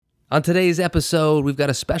On today's episode, we've got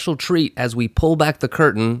a special treat as we pull back the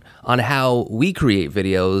curtain on how we create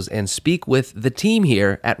videos and speak with the team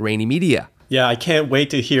here at Rainy Media. Yeah, I can't wait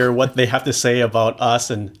to hear what they have to say about us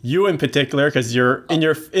and you in particular, because you're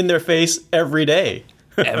in their face every day.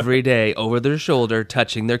 Every day, over their shoulder,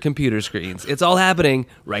 touching their computer screens. It's all happening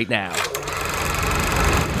right now.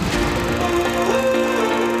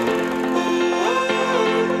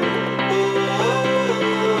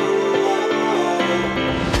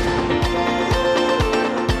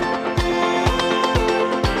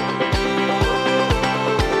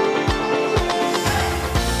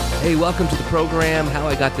 Hey, welcome to the program, How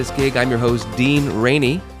I Got This Gig. I'm your host, Dean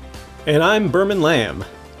Rainey. And I'm Berman Lamb,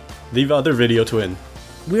 the other video twin.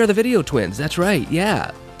 We are the Video Twins, that's right,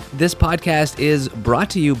 yeah. This podcast is brought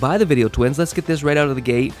to you by the Video Twins. Let's get this right out of the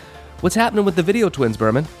gate. What's happening with the Video Twins,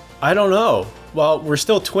 Berman? I don't know. Well, we're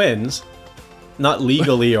still twins. Not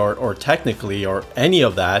legally or technically or any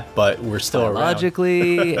of that, but we're still around.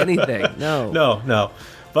 Logically, anything, no. No.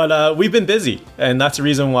 But we've been busy, and that's the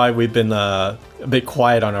reason why we've been a bit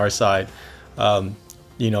quiet on our side.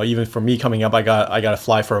 Even for me coming up, I got to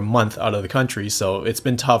fly for a month out of the country, so it's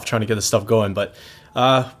been tough trying to get this stuff going. But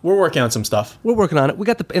we're working on some stuff. We're working on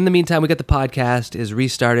it. In the meantime, we got the podcast is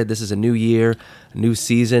restarted. This is a new year, a new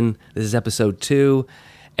season. This is episode 2,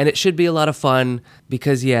 and it should be a lot of fun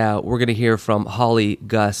because we're going to hear from Holly,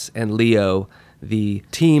 Gus, and Leo, the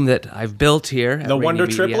team that I've built here. The Wonder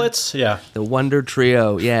Triplets? Yeah. The Wonder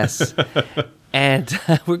Trio, yes. And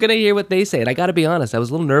we're going to hear what they say. And I got to be honest, I was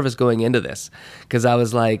a little nervous going into this because I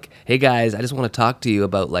was like, hey guys, I just want to talk to you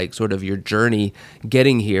about like sort of your journey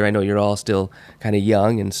getting here. I know you're all still kind of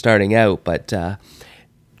young and starting out, but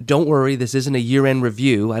don't worry, this isn't a year-end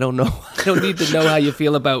review. I don't need to know how you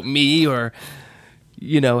feel about me or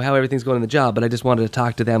how everything's going in the job, but I just wanted to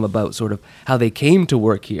talk to them about sort of how they came to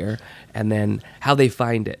work here and then how they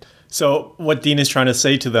find it. So what Dean is trying to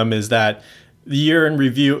say to them is that the year in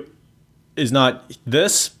review is not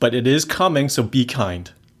this, but it is coming, so be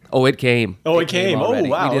kind. Oh, it came. It came. Oh,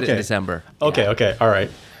 wow. We did it in December. Okay, all right.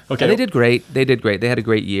 Okay. And they did great. They had a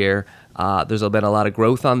great year. There's been a lot of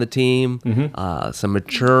growth on the team, some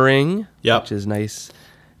maturing, which is nice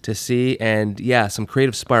to see. And some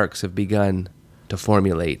creative sparks have begun to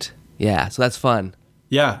formulate. Yeah, so that's fun.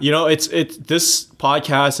 Yeah, it's this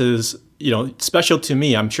podcast is, special to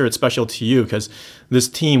me. I'm sure it's special to you because this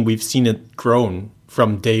team, we've seen it grown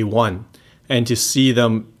from day one. And to see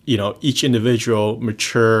them, each individual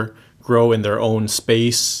mature, grow in their own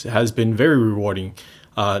space has been very rewarding,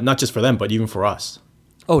 not just for them, but even for us.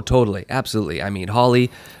 Oh, totally. Absolutely. I mean,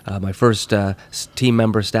 Holly, my first team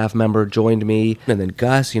member, staff member, joined me. And then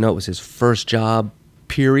Gus, it was his first job,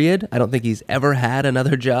 period. I don't think he's ever had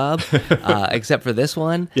another job except for this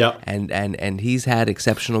one. Yeah. And he's had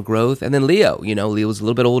exceptional growth. And then Leo, Leo's a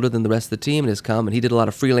little bit older than the rest of the team and has come, and he did a lot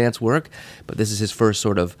of freelance work, but this is his first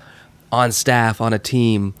sort of on staff, on a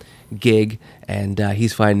team gig, and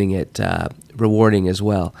he's finding it rewarding as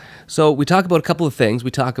well. So we talk about a couple of things.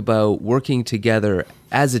 We talk about working together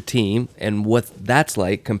as a team and what that's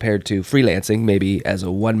like compared to freelancing, maybe as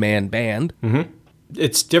a one-man band. Mm-hmm.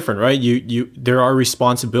 It's different, right? There are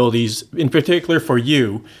responsibilities, in particular for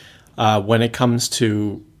you, when it comes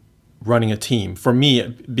to running a team. For me,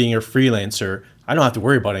 being a freelancer, I don't have to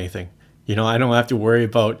worry about anything. I don't have to worry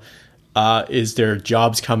about is there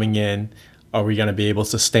jobs coming in? Are we going to be able to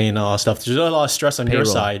sustain all that stuff? There's a lot of stress on your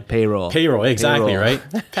side. Payroll, exactly, right?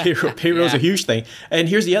 Payroll is a huge thing. And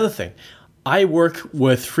here's the other thing. I work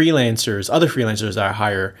with other freelancers that I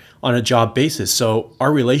hire on a job basis. So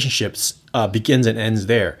our relationships begins and ends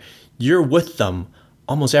there. You're with them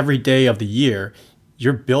almost every day of the year.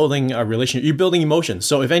 You're building a relationship. You're building emotions.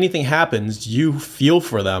 So if anything happens, you feel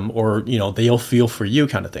for them or, they'll feel for you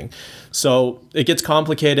kind of thing. So it gets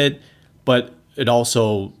complicated, but it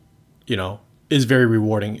also, is very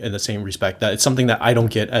rewarding in the same respect that it's something that I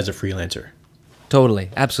don't get as a freelancer. Totally,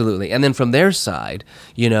 absolutely. And then from their side,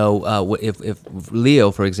 if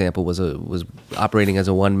Leo, for example, was operating as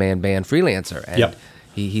a one-man band freelancer, and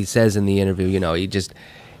he says in the interview,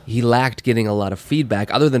 he lacked getting a lot of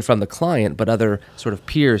feedback other than from the client, but other sort of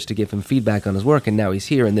peers to give him feedback on his work. And now he's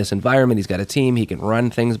here in this environment. He's got a team. He can run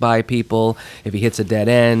things by people. If he hits a dead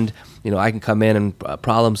end, I can come in and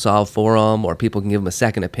problem solve for him, or people can give him a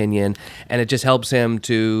second opinion. And it just helps him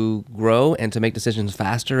to grow and to make decisions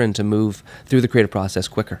faster and to move through the creative process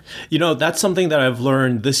quicker. That's something that I've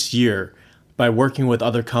learned this year by working with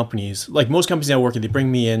other companies. Like most companies I work with, they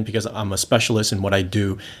bring me in because I'm a specialist in what I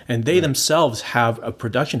do, and they themselves have a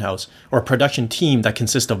production house or a production team that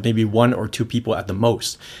consists of maybe 1 or 2 people at the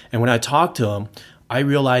most. And when I talk to them, I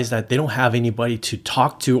realized that they don't have anybody to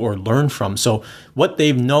talk to or learn from. So what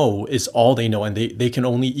they know is all they know, and they can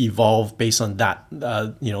only evolve based on that,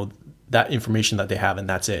 that information that they have, and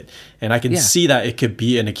that's it. And I can see that it could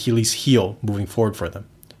be an Achilles heel moving forward for them.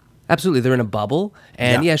 Absolutely. They're in a bubble.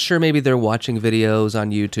 And sure, maybe they're watching videos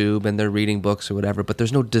on YouTube and they're reading books or whatever, but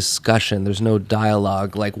there's no discussion. There's no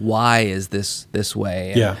dialogue. Like, why is this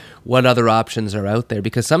way? And what other options are out there?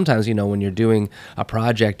 Because sometimes, when you're doing a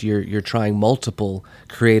project, you're trying multiple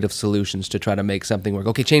creative solutions to try to make something work.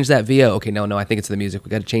 Okay, change that VO. Okay, no, I think it's the music. We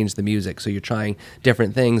got to change the music. So you're trying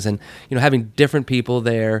different things, and having different people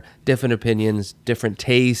there, different opinions, different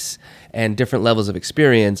tastes, and different levels of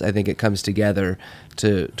experience. I think it comes together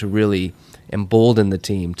to really embolden the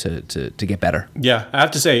team to get better. Yeah, I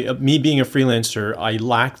have to say, me being a freelancer, I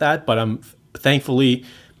lack that, but I'm thankfully,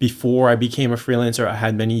 before I became a freelancer, I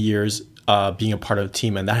had many years being a part of a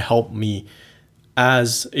team, and that helped me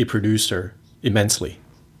as a producer immensely.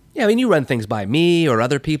 Yeah, I mean, you run things by me or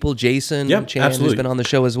other people, Jason Chan, who's been on the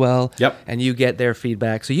show as well. Yep. And you get their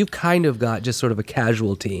feedback. So you've kind of got just sort of a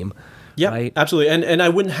casual team. Yeah, right? Absolutely. And I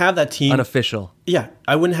wouldn't have that team. Unofficial. Yeah,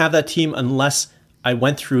 I wouldn't have that team unless I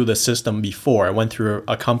went through the system before. I went through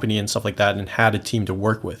a company and stuff like that and had a team to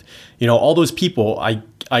work with. All those people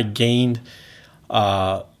I gained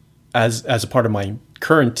as a part of my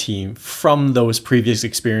current team from those previous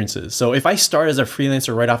experiences. So if I start as a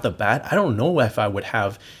freelancer right off the bat, I don't know if I would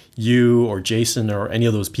have you or Jason or any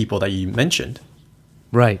of those people that you mentioned.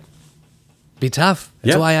 Right. Be tough.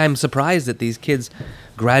 That's why I'm surprised that these kids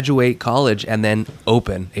graduate college and then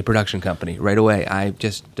open a production company right away. I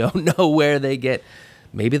just don't know where they get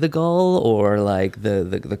maybe the gall or like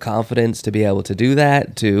the confidence to be able to do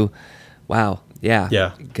that.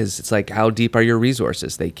 Yeah. Because it's like, how deep are your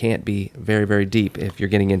resources? They can't be very, very deep if you're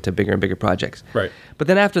getting into bigger and bigger projects. Right. But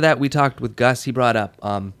then after that, we talked with Gus. He brought up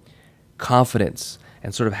confidence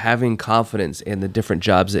and sort of having confidence in the different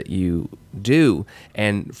jobs that you do.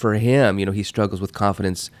 And for him, he struggles with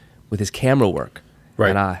confidence with his camera work.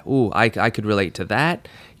 Right. And I could relate to that.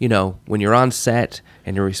 When you're on set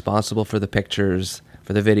and you're responsible for the pictures,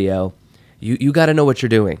 for the video, you got to know what you're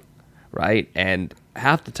doing, right? And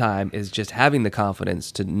half the time is just having the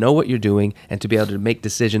confidence to know what you're doing and to be able to make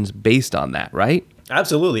decisions based on that, right?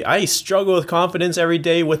 Absolutely. I struggle with confidence every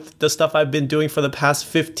day with the stuff I've been doing for the past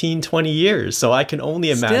 15, 20 years. So I can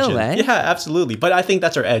only imagine. Still, eh? Yeah, absolutely. But I think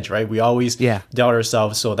that's our edge, right? We always doubt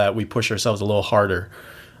ourselves so that we push ourselves a little harder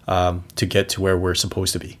to get to where we're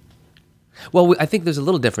supposed to be. Well, I think there's a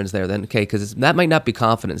little difference there then, okay, because that might not be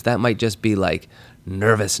confidence. That might just be like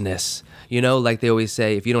nervousness. Like they always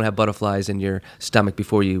say, if you don't have butterflies in your stomach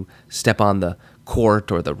before you step on the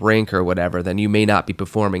court or the rink or whatever, then you may not be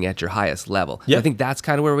performing at your highest level. Yeah. I think that's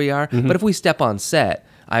kind of where we are. Mm-hmm. But if we step on set,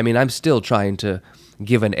 I'm still trying to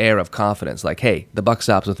give an air of confidence, like, hey, the buck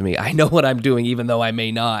stops with me. I know what I'm doing, even though I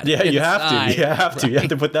may not. Yeah, you have to. Right? You have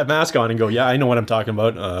to put that mask on and go, yeah, I know what I'm talking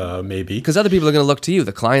about, maybe. Because other people are going to look to you.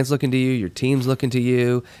 The client's looking to you. Your team's looking to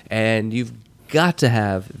you. And you've got to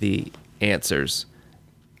have the answers.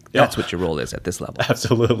 That's what your role is at this level.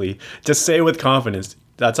 Absolutely. Just say it with confidence.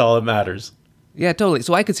 That's all that matters. Yeah, totally.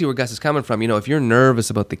 So I could see where Gus is coming from. If you're nervous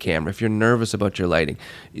about the camera, if you're nervous about your lighting,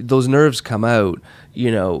 those nerves come out.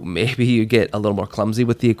 Maybe you get a little more clumsy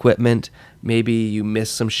with the equipment. Maybe you miss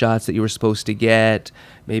some shots that you were supposed to get.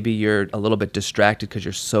 Maybe you're a little bit distracted because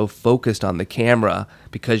you're so focused on the camera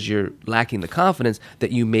because you're lacking the confidence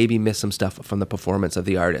that you maybe miss some stuff from the performance of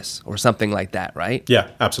the artist or something like that, right? Yeah,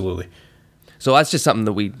 absolutely. So that's just something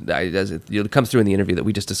that it comes through in the interview that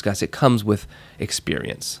we just discussed. It comes with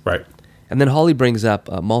experience. Right. And then Holly brings up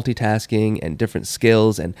multitasking and different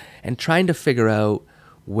skills and trying to figure out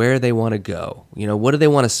where they want to go. What do they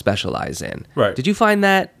want to specialize in? Right. Did you find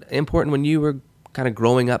that important when you were kind of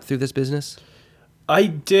growing up through this business? I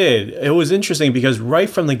did. It was interesting because right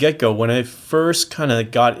from the get-go, when I first kind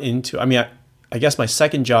of got into, I guess my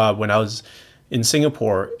second job when I was in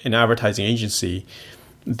Singapore in an advertising agency,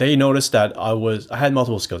 they noticed that I had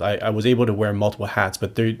multiple skills. I was able to wear multiple hats,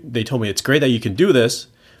 but they told me it's great that you can do this,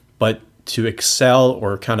 but to excel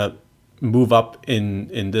or kind of move up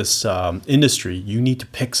in this industry, you need to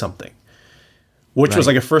pick something. Which was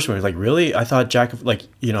like a first one. Like, really? I thought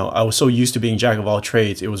I was so used to being jack of all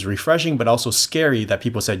trades. It was refreshing, but also scary that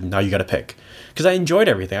people said, now you got to pick. Because I enjoyed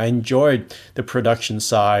everything. I enjoyed the production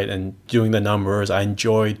side and doing the numbers. I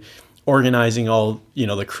enjoyed organizing all,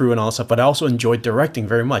 the crew and all that stuff, but I also enjoyed directing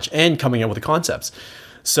very much and coming up with the concepts.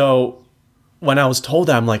 So when I was told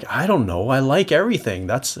that, I'm like, I don't know. I like everything.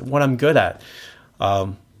 That's what I'm good at.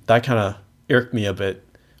 That kind of irked me a bit.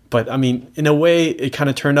 But in a way, it kind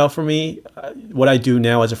of turned out for me. What I do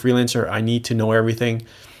now as a freelancer, I need to know everything.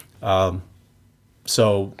 So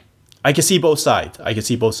So I can see both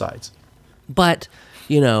sides. But,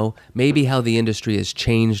 maybe how the industry has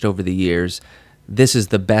changed over the years, this is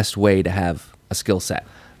the best way to have a skill set.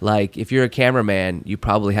 Like, if you're a cameraman, you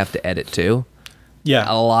probably have to edit too. Yeah.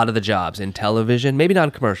 A lot of the jobs in television, maybe not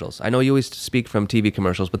in commercials. I know you always speak from TV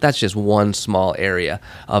commercials, but that's just one small area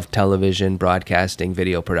of television, broadcasting,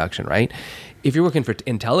 video production, right? If you're working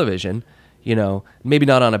in television, maybe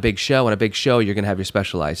not on a big show. On a big show, you're going to have your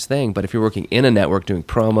specialized thing. But if you're working in a network, doing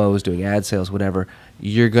promos, doing ad sales, whatever,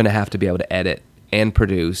 you're going to have to be able to edit and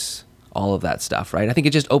produce all of that stuff, right? I think it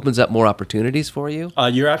just opens up more opportunities for you.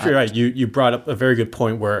 You're absolutely right. You brought up a very good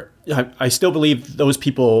point where I still believe those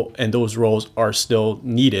people and those roles are still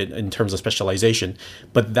needed in terms of specialization.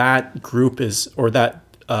 But that group that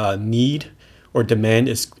need or demand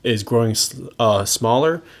is growing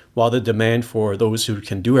smaller, while the demand for those who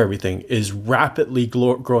can do everything is rapidly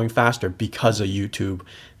growing faster because of YouTube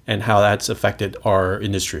and how that's affected our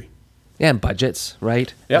industry. Yeah, and budgets,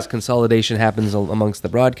 right? Yep. As consolidation happens amongst the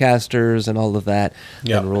broadcasters and all of that,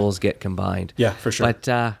 Yep. then roles get combined. Yeah, for sure.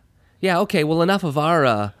 But, okay, well, enough of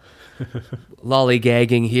our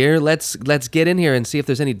lollygagging here. Let's get in here and see if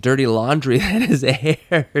there's any dirty laundry that is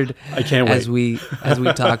aired. I can't wait. As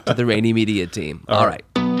we talk to the Rainy Media team. All right.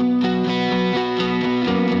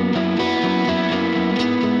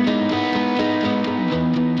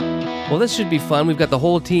 Well, this should be fun. We've got the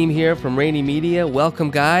whole team here from Rainy Media.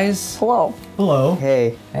 Welcome, guys. Hello. Hello.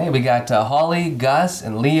 Hey. Hey, we got Holly, Gus,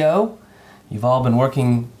 and Leo. You've all been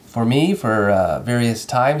working for me for various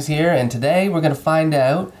times here, and today we're going to find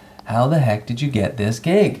out how the heck did you get this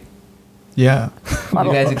gig? Yeah.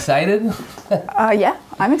 You guys excited? Yeah,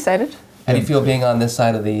 I'm excited. How do you feel being on this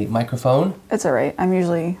side of the microphone? It's all right. I'm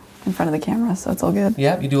usually in front of the camera, so it's all good.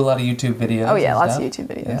 Yeah, you do a lot of YouTube videos. Oh, yeah, and lots stuff. of YouTube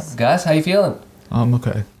videos. Yeah. Gus, how you feeling?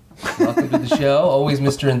 Okay. Welcome to the show. Always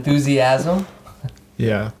Mr. Enthusiasm.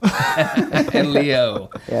 Yeah. And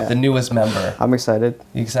Leo, Yeah. the newest member. I'm excited.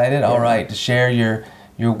 You excited? All right, to share your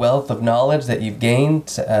wealth of knowledge that you've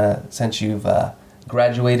gained since you've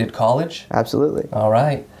graduated college. Absolutely. All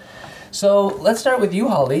right. So let's start with you,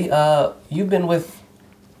 Holly. You've been with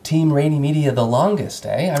Team Rainy Media the longest,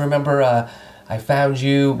 eh? I remember I found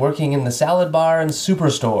you working in the salad bar and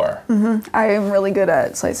Superstore. Mm-hmm. I am really good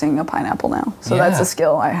at slicing a pineapple now, so that's Yeah. a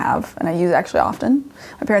skill I have, and I use actually often.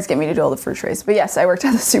 My parents get me to do all the fruit trays, but yes, I worked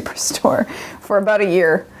at the Superstore for about a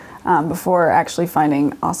year before actually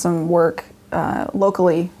finding awesome work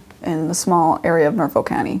locally in the small area of Norfolk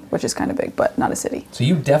County, which is kind of big, but not a city. So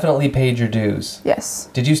you definitely paid your dues. Yes,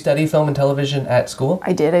 Did you study film and television at school?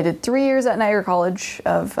 I did. I did 3 years at Niagara College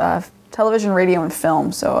of television, radio, and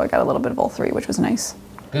film, so I got a little bit of all three, which was nice.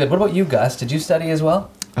 Good. What about you, Gus? Did you study as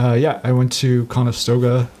well? Yeah, I went to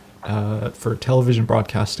Conestoga for television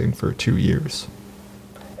broadcasting for 2 years.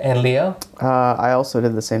 And Leo? I also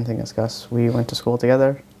did the same thing as Gus. We went to school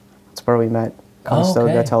together. That's where we met.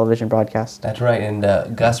 Conestoga okay. television broadcast. That's right.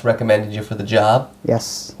 And Gus recommended you for the job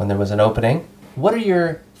Yes. when there was an opening. What are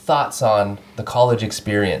your thoughts on the college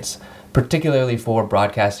experience, particularly for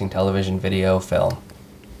broadcasting, television, video, film?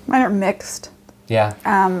 Mine are mixed. Yeah.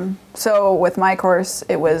 So with my course,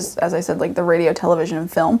 it was, as I said, like the radio, television,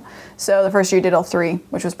 and film. So the first year you did all three,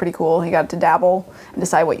 which was pretty cool. You got to dabble and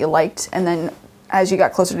decide what you liked. And then as you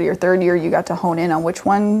got closer to your third year, you got to hone in on which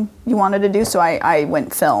one you wanted to do. So I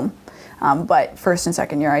went film. But first and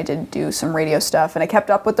second year, I did do some radio stuff. And I kept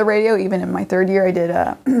up with the radio. Even in my third year, I did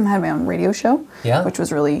had my own radio show, Yeah. which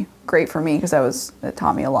was really great for me because it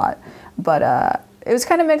taught me a lot. But it was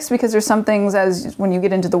kind of mixed because there's some things as when you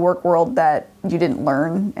get into the work world that you didn't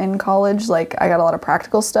learn in college. Like I got a lot of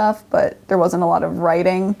practical stuff, but there wasn't a lot of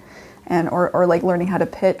writing and or like learning how to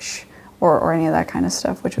pitch or any of that kind of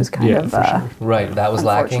stuff, which was kind Yeah, of for sure. Right. That was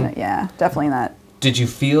unfortunate. lacking. Yeah, definitely not. Did you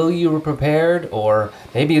feel you were prepared? Or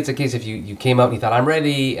maybe it's a case if you came out and you thought, I'm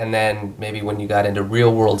ready, and then maybe when you got into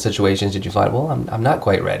real world situations, did you find, well, I'm not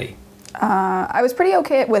quite ready? I was pretty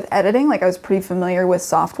okay with editing. Like I was pretty familiar with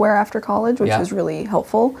software after college, which Yeah. was really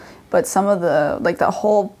helpful. But some of the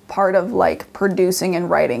whole part of like producing and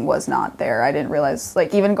writing was not there. I didn't realize,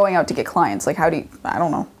 like even going out to get clients, like how do you, I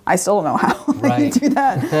don't know. I still don't know how Right. you do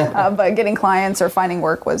that. But getting clients or finding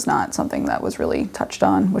work was not something that was really touched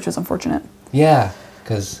on, which was unfortunate. Yeah,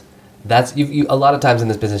 because that's you a lot of times in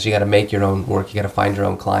this business, you got to make your own work. You got to find your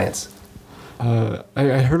own clients. I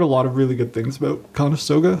heard a lot of really good things about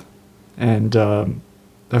Conestoga, and I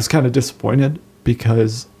was kind of disappointed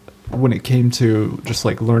because when it came to just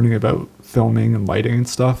like learning about filming and lighting and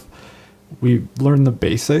stuff, we learned the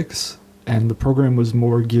basics, and the program was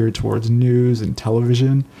more geared towards news and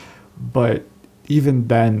television. But even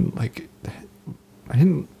then, like, I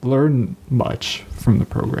didn't learn much from the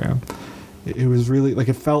program. it was really like,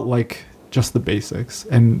 it felt like just the basics.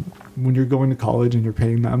 And when you're going to college and you're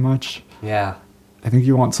paying that much, Yeah. I think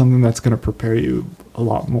you want something that's going to prepare you a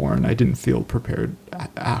lot more. And I didn't feel prepared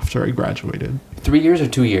after I graduated. 3 years or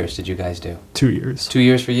 2 years did you guys do? 2 years. 2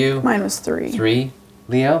 years for you? Mine was 3. 3?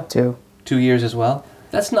 Leo? 2. 2 years as well?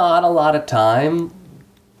 That's not a lot of time,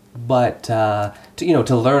 but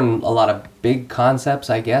to learn a lot of big concepts,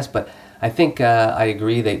 I guess. But I think I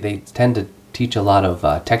agree. They tend to teach a lot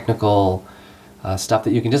of technical stuff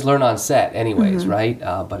that you can just learn on set, anyways, right?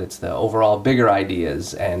 But it's the overall bigger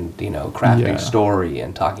ideas and crafting Yeah. story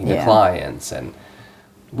and talking to Yeah. clients. And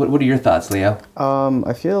what are your thoughts, Leo?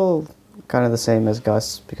 I feel kind of the same as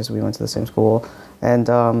Gus because we went to the same school, and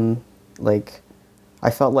I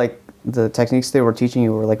felt like the techniques they were teaching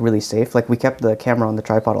you were like really safe. Like we kept the camera on the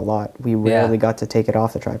tripod a lot. We rarely got to take it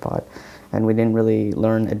off the tripod, and we didn't really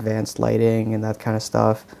learn advanced lighting and that kind of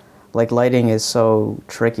stuff. Like lighting is so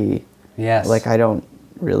tricky. Yes. Like I don't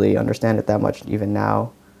really understand it that much even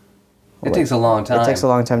now. It takes a long time. It takes a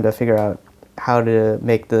long time to figure out how to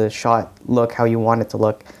make the shot look how you want it to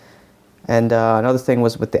look. And another thing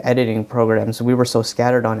was with the editing programs. We were so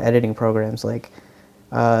scattered on editing programs. Like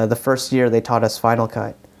the first year they taught us Final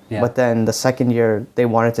Cut. Yeah. But then the second year they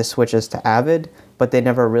wanted to switch us to Avid, but they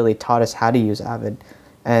never really taught us how to use Avid.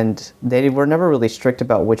 And they were never really strict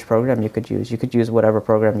about which program you could use. You could use whatever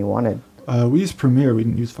program you wanted. We used Premiere. We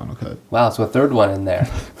didn't use Final Cut. Wow, so a third one in there.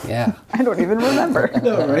 Yeah. I don't even remember.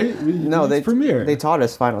 No, right? No, used Premiere. they taught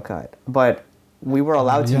us Final Cut, but we were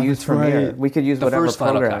allowed to yeah, use that's Premiere. right. We could use The whatever first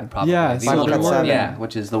Final program. Cut, probably. Yeah, the Final older Cut one, 7. yeah,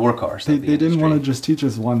 which is the workhorse. They of the didn't want to industry. just teach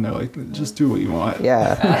us one. They're like, just do what you want.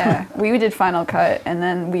 Yeah. Yeah, we did Final Cut, and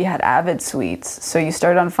then we had Avid suites. So you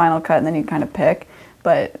started on Final Cut, and then you kind of pick.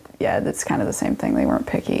 But yeah, that's kind of the same thing. They weren't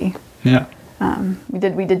picky. Yeah.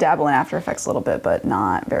 We did dabble in After Effects a little bit, but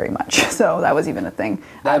not very much. So that was even a thing.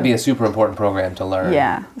 That would be a super important program to learn.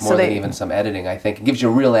 Yeah, More so than they- even some editing, I think. It gives you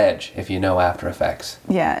a real edge if you know After Effects.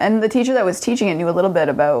 Yeah, and the teacher that was teaching it knew a little bit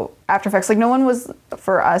about After Effects. Like no one was,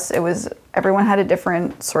 for us, it was, everyone had a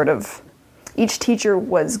different sort of, each teacher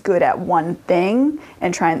was good at one thing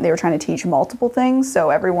and they were trying to teach multiple things. So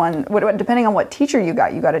everyone, depending on what teacher you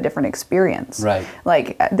got a different experience. Right.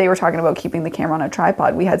 Like they were talking about keeping the camera on a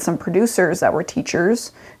tripod. We had some producers that were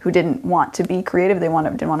teachers who didn't want to be creative. They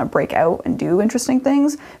didn't want to break out and do interesting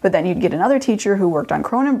things. But then you'd get another teacher who worked on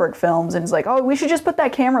Cronenberg films and is like, oh, we should just put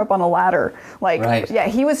that camera up on a ladder. Like, Right. yeah,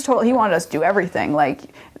 he wanted us to do everything. Like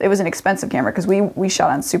it was an expensive camera because we shot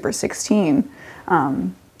on Super 16.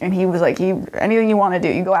 And he was like, anything you want to do,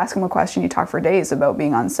 you go ask him a question, you talk for days about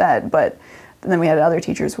being on set. But then we had other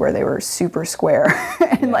teachers where they were super square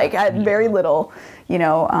and like had very little,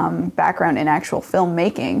 background in actual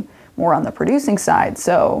filmmaking, more on the producing side.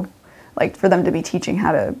 So like for them to be teaching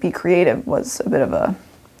how to be creative was a bit of a,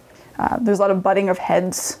 there's a lot of butting of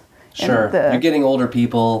heads. in Sure. the- You're getting older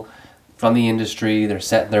people from the industry. They're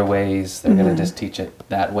set in their ways. They're Mm-hmm. going to just teach it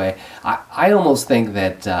that way. I almost think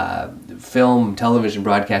that film, television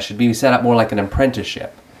broadcast should be set up more like an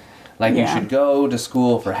apprenticeship. Like you Yeah. should go to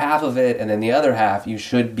school for half of it, and then the other half you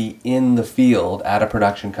should be in the field at a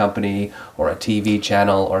production company or a TV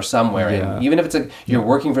channel or somewhere. Yeah. And even if you're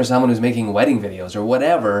working for someone who's making wedding videos or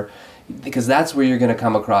whatever, because that's where you're going to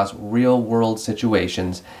come across real world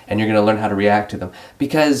situations and you're going to learn how to react to them.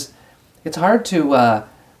 Because it's hard to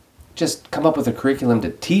just come up with a curriculum to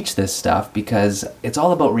teach this stuff because it's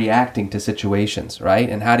all about reacting to situations, right?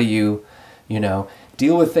 And how do you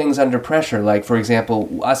deal with things under pressure? Like, for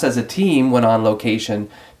example, us as a team went on location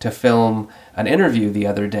to film an interview the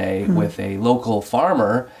other day with a local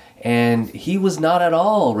farmer, and he was not at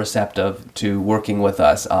all receptive to working with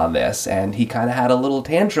us on this. And he kind of had a little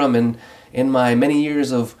tantrum, and in my many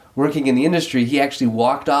years of working in the industry, he actually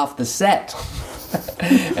walked off the set.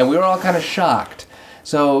 And we were all kind of shocked.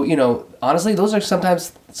 So, honestly, those are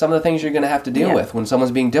sometimes some of the things you're going to have to deal Yeah. with when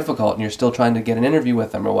someone's being difficult and you're still trying to get an interview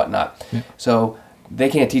with them or whatnot. So they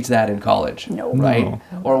can't teach that in college, No. right? No.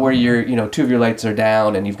 Or where two of your lights are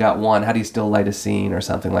down and you've got one, how do you still light a scene or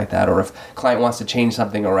something like that? Or if a client wants to change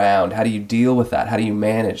something around, how do you deal with that? How do you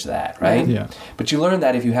manage that, right? Yeah. But you learn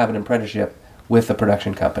that if you have an apprenticeship with a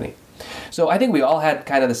production company. So I think we all had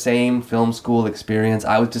kind of the same film school experience.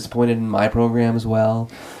 I was disappointed in my program as well.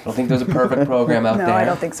 I don't think there's a perfect program out No, there. I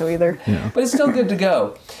don't think so either. But it's still good to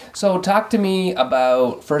go. So talk to me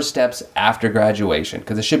about first steps after graduation,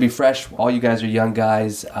 because it should be fresh. All you guys are young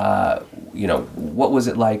guys. What was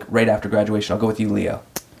it like right after graduation? I'll go with you, Leo.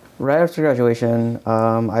 Right after graduation,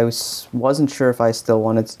 I wasn't sure if I still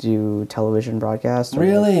wanted to do television broadcast or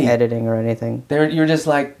Really? editing or anything. You're just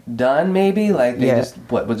like done, maybe? Like they Yeah. just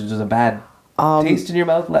was it just a bad taste in your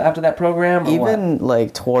mouth after that program? Or Even what?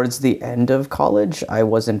 like towards the end of college, I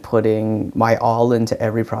wasn't putting my all into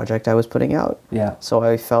every project I was putting out. Yeah. So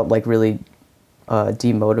I felt like really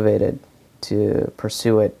demotivated to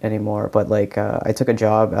pursue it anymore. But like I took a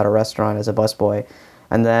job at a restaurant as a busboy,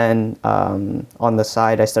 and then on the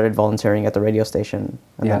side I started volunteering at the radio station,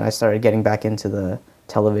 and then Yeah. I started getting back into the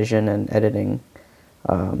television and editing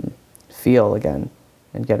feel again,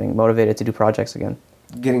 and getting motivated to do projects again.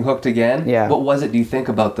 Getting hooked again? Yeah. What was it, do you think,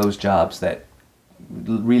 about those jobs that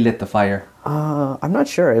relit the fire? I'm not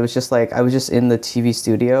sure. It was just like I was just in the TV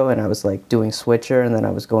studio and I was like doing switcher, and then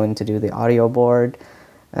I was going to do the audio board,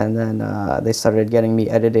 and then they started getting me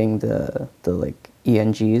editing the like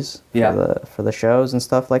ENGs Yeah. for the shows and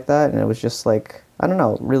stuff like that, and it was just like, I don't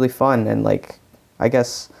know, really fun and like I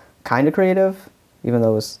guess kind of creative, even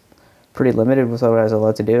though it was pretty limited with what I was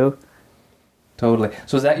allowed to do. Totally.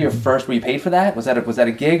 So was that your first, were you paid for that? Was that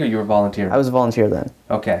a gig or you were volunteering? I was a volunteer then.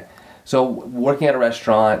 Okay. So working at a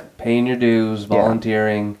restaurant, paying your dues,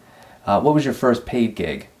 volunteering. What was your first paid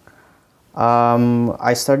gig?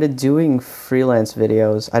 I started doing freelance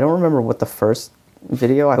videos. I don't remember what the first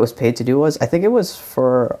video I was paid to do was. I think it was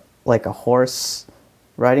for like a horse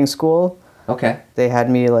riding school. Okay. They had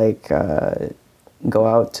me like go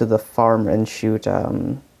out to the farm and shoot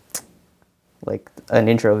like an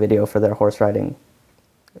intro video for their horse riding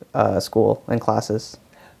school and classes.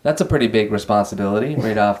 That's a pretty big responsibility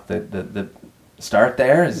right off the start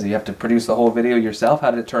there. Is you have to produce the whole video yourself.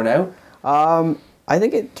 How did it turn out? I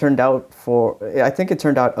think it turned out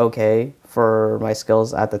okay for my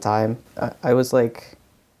skills at the time. I was like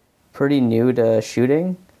pretty new to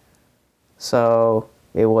shooting, so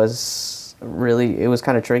it was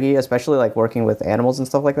kind of tricky, especially like working with animals and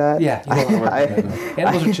stuff like that. Yeah, you don't want to work with them.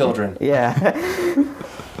 Animals are children. Yeah.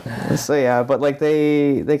 So yeah, but like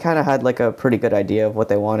they kind of had like a pretty good idea of what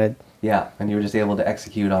they wanted. Yeah, and you were just able to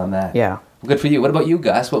execute on that. Yeah. Well, good for you. What about you,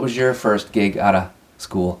 Gus? What was your first gig out of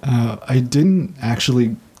school? I didn't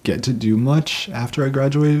actually get to do much after I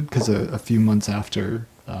graduated because a few months after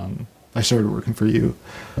I started working for you.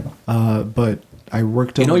 But I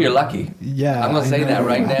worked. You know you're lucky. Yeah, I'm going to say that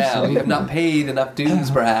right now. actually. You have not paid enough dues,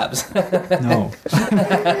 perhaps. No.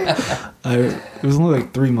 It was only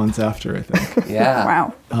like 3 months after, I think. Yeah.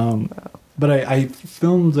 Wow. But I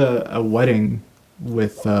filmed a wedding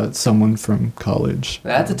with someone from college.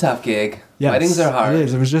 That's a tough gig. Yes, Weddings are hard. It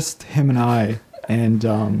is. It was just him and I, and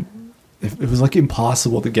it was like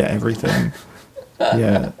impossible to get everything.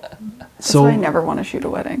 Yeah. That's So why I never want to shoot a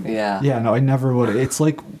wedding. Yeah. yeah, no, I never would. It's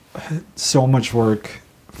like so much work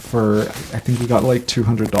for. I think we got like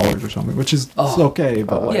 $200 or something, which is okay,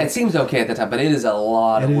 but like, Yeah, it seems okay at the time, but it is a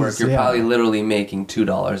lot of It work. is, You're yeah. probably literally making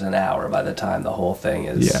 $2 an hour by the time the whole thing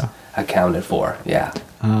is Yeah. accounted for. Yeah.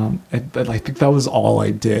 but I think that was all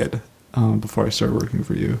I did before I started working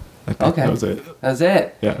for you. I think Okay. that was it. That's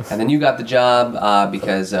it. Yeah. And then you got the job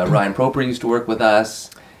because Ryan Proper used to work with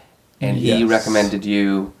us, and he Yes. recommended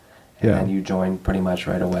you, and Yeah. then you joined pretty much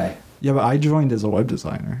right away. Yeah, but I joined as a web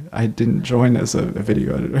designer. I didn't join as a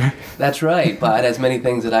video editor. That's right. But as many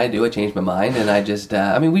things that I do, I changed my mind, and I just,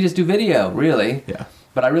 we just do video, really. Yeah.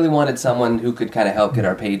 But I really wanted someone who could kind of help get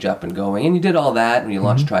our page up and going. And you did all that, and you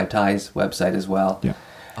launched Try Ties website as well. Yeah.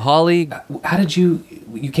 Holly, how did you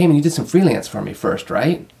came and you did some freelance for me first,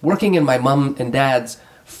 right? Working in my mom and dad's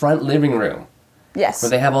front living room Yes. where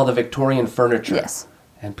they have all the Victorian furniture. Yes.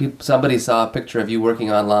 And somebody saw a picture of you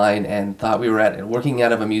working online and thought we were working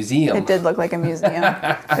out of a museum. It did look like a museum.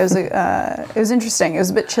 It was interesting. It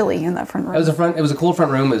was a bit chilly in that front room. It was a cool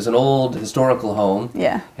front room. It was an old historical home.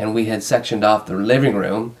 Yeah. And we had sectioned off the living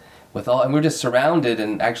room and we were just surrounded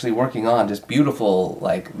and actually working on just beautiful,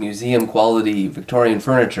 like museum quality Victorian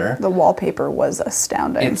furniture. The wallpaper was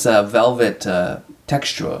astounding. It's a velvet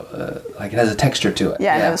texture, like it has a texture to it.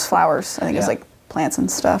 yeah, and it was flowers. I think it was Yeah. like plants and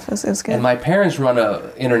stuff. It was good. And my parents run a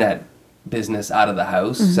internet business out of the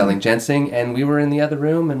house selling ginseng, and we were in the other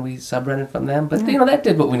room and we subrented from them. But that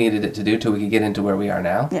did what we needed it to do till we could get into where we are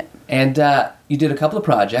now. Yeah. And you did a couple of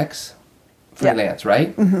projects, freelance,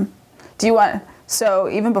 right? Do you want? So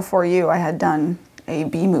even before you, I had done a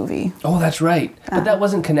B movie. Oh, that's right. But that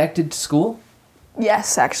wasn't connected to school.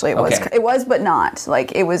 Yes, actually, it was. Okay. It was, but not.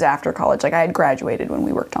 Like it was after college. Like I had graduated when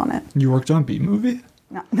we worked on it. You worked on B-Movie?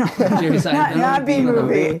 Not B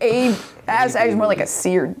movie. Actually more like a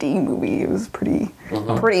C or D movie. It was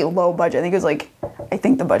pretty low budget. I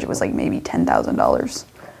think the budget was like maybe $10,000.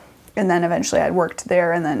 And then eventually I'd worked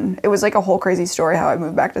there, and then it was like a whole crazy story how I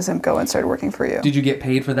moved back to Simcoe and started working for you. Did you get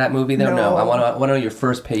paid for that movie though? No. No. I want to know your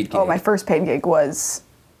first paid gig. Oh, my first paid gig was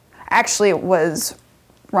actually it was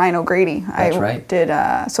Ryan O'Grady. That's right. Did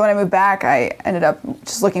so when I moved back, I ended up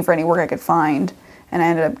just looking for any work I could find, and I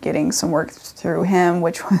ended up getting some work through him,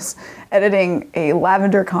 which was editing a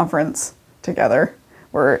lavender conference together,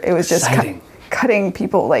 where it was just Exciting. cutting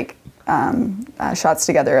people like shots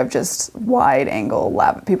together of just wide angle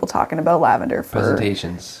people talking about lavender for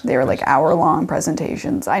Presentations. They were like hour-long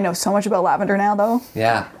presentations. I know so much about lavender now, though.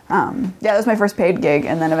 Yeah. Yeah, that was my first paid gig,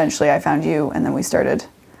 and then eventually I found you, and then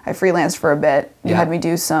I freelanced for a bit. You Yeah. had me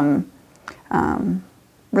do some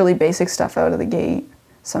really basic stuff out of the gate.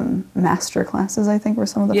 Some master classes, I think, were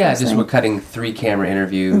some of the Yeah, first just things. we're cutting 3 camera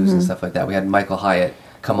interviews and stuff like that. We had Michael Hyatt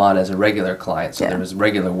come on as a regular client, so Yeah. there was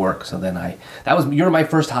regular work. So then you were my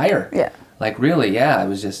first hire. Yeah. Like really, yeah. It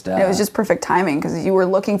was just. It was just perfect timing because you were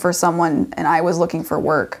looking for someone, and I was looking for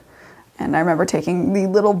work. And I remember taking the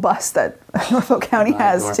little bus that Norfolk County My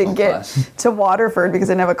has to Norfolk get bus. to Waterford because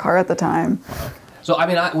I didn't have a car at the time. So I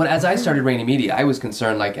mean, as I started Rainy Media, I was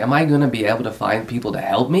concerned like, am I going to be able to find people to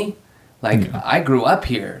help me? Like I grew up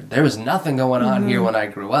here. There was nothing going on here when I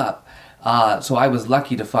grew up. So I was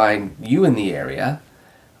lucky to find you in the area.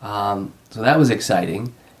 So that was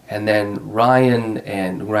exciting. And then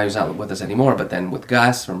Ryan's not with us anymore, but then with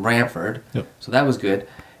Gus from Brantford. Yep. So that was good.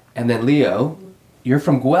 And then Leo, you're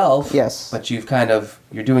from Guelph. Yes. But you're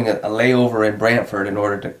doing a layover in Brantford in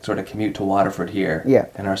order to sort of commute to Waterford here. Yeah.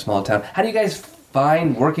 In our small town. How do you guys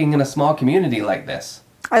find working in a small community like this?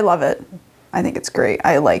 I love it. I think it's great.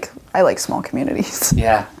 I like small communities.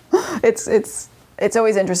 Yeah. It's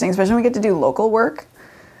always interesting, especially when we get to do local work,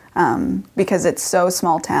 because it's so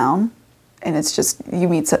small town, and it's just you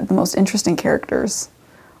meet the most interesting characters.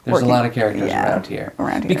 There's working- a lot of characters yeah, around here.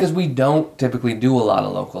 Around here. Because we don't typically do a lot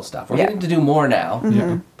of local stuff. We're Yeah. getting to do more now,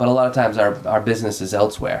 Yeah. but a lot of times our business is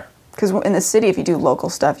elsewhere. Because in the city, if you do local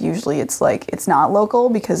stuff, usually it's like it's not local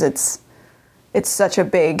because it's such a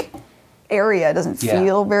big area. It doesn't Yeah.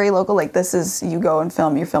 feel very local. Like this is you go and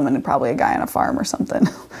film. You're filming probably a guy on a farm or something,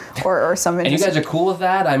 or some. And you guys are cool with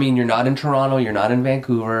that? I mean, you're not in Toronto, you're not in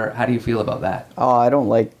Vancouver. How do you feel about that? Oh, I don't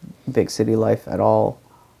like big city life at all.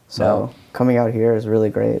 So No. coming out here is really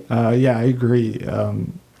great. Yeah, I agree.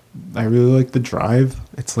 I really like the drive.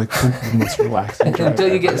 It's like the most relaxing drive. Until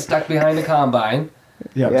you get ever. stuck behind a combine.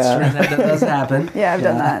 Yeah. Yeah. That does happen. Yeah, I've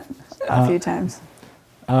done that a few times.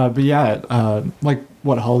 But yeah, like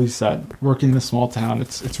what Holly said, working in a small town,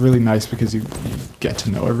 it's really nice because you get to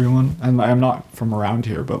know everyone. And I'm not from around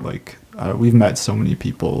here, but like we've met so many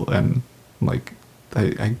people, and like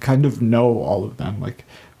I kind of know all of them. Like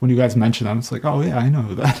when you guys mention them, it's like, oh yeah, I know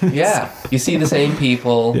who that is. Yeah. You see the same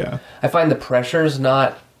people. Yeah. I find the pressure's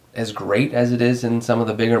not as great as it is in some of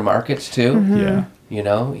the bigger markets too. Yeah. You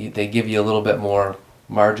know, they give you a little bit more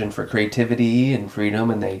margin for creativity and freedom,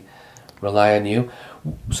 and they rely on you.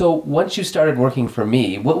 So once you started working for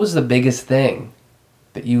me, what was the biggest thing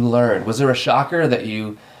that you learned? Was there a shocker that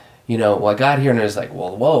well, I got here and it was like,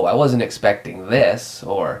 well, whoa, I wasn't expecting this,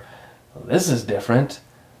 or well, this is different.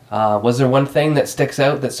 Was there one thing that sticks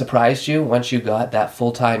out that surprised you once you got that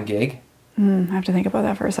full-time gig? I have to think about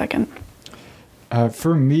that for a second.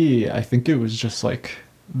 For me, I think it was just like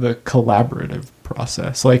the collaborative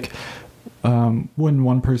process. Like when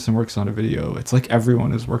one person works on a video, it's like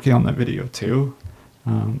everyone is working on that video too.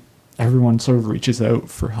 Everyone sort of reaches out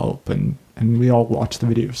for help, and we all watch the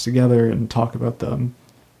videos together and talk about them.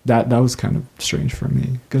 That was kind of strange for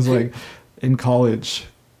me because like in college,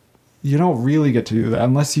 you don't really get to do that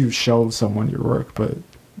unless you show someone your work, but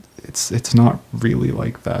it's not really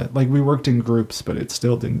like that. Like we worked in groups, but it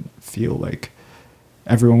still didn't feel like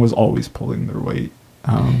everyone was always pulling their weight.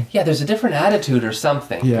 Yeah, there's a different attitude or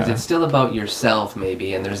something. 'Cause Yeah. it's still about yourself,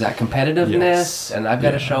 maybe, and there's that competitiveness, Yes. and I've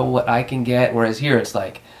got to Yeah. show what I can get. Whereas here, it's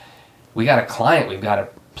like, we got a client we've got to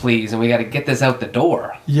please, and we got to get this out the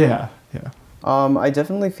door. Yeah. I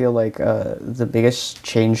definitely feel like the biggest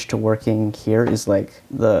change to working here is like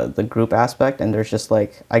the group aspect, and there's just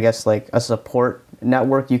like I guess like a support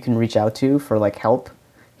network you can reach out to for like help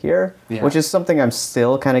here, Yeah. which is something I'm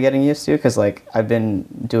still kind of getting used to because like I've been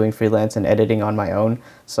doing freelance and editing on my own.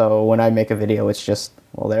 So when I make a video, it's just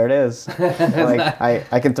well there it is. Like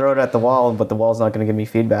I can throw it at the wall, but the wall's not going to give me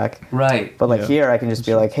feedback. Right. But like Yeah. here, I can just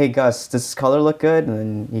be like, "Hey Gus, does this color look good?" And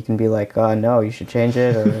then you can be like, "No, you should change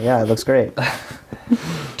it," or "Yeah, it looks great."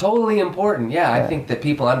 Totally important. Yeah, I think that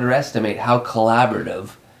people underestimate how collaborative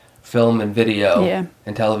film and video Yeah.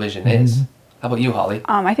 and television is. How about you, Holly?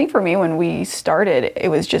 I think for me, when we started, it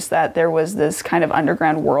was just that there was this kind of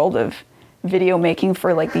underground world of video making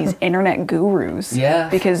for like these internet gurus. Yeah.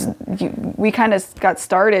 Because we kind of got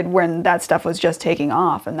started when that stuff was just taking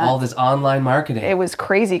off, and All this online marketing. it was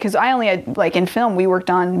crazy because I only had, like, in film, we worked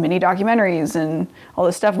on mini documentaries and all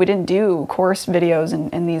this stuff. We didn't do course videos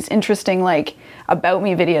and these interesting, like, about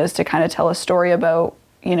me videos to kind of tell a story about,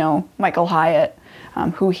 you know, Michael Hyatt,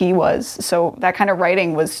 who he was. So that kind of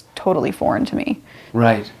writing was totally foreign to me,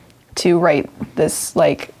 Right. to write this,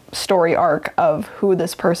 like, story arc of who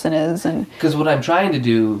this person is. And Because what I'm trying to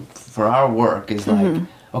do for our work is like,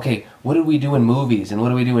 okay, what do we do in movies and what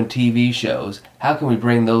do we do in TV shows? How can we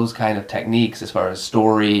bring those kind of techniques as far as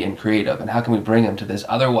story and creative, and how can we bring them to this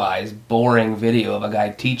otherwise boring video of a guy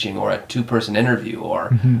teaching, or a 2-person interview,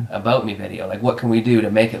 or about me video? Like, what can we do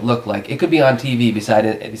to make it look like it could be on TV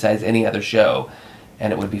besides any other show,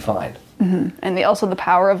 and it would be fine? and also the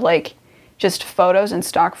power of, like, just photos and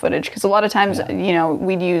stock footage, because a lot of times, you know,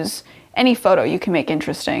 we'd use any photo you can make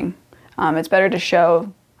interesting. It's better to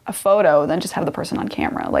show a photo than just have the person on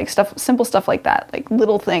camera, like simple stuff like that, like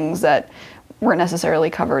little things that weren't necessarily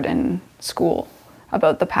covered in school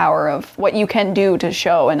about the power of what you can do to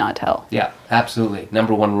show and not tell. Yeah, absolutely.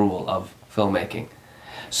 Number one rule of filmmaking.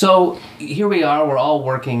 So here we are, we're all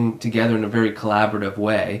working together in a very collaborative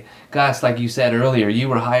way. Gus, like you said earlier, you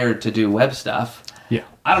were hired to do web stuff. Yeah.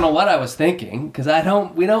 I don't know what I was thinking, because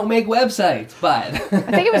we don't make websites, but I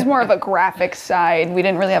think it was more of a graphics side. We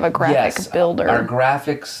didn't really have a graphics builder. Our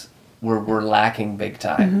graphics were lacking big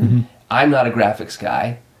time. I'm not a graphics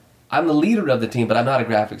guy. I'm the leader of the team, but I'm not a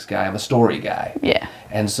graphics guy. I'm a story guy. Yeah.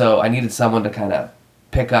 And so I needed someone to kind of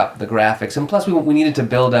pick up the graphics. And plus we needed to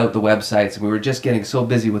build out the websites, and we were just getting so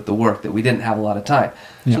busy with the work that we didn't have a lot of time.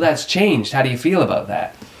 Yeah. So that's changed. How do you feel about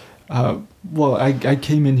that? Well, I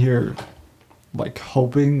came in here like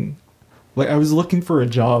hoping, like I was looking for a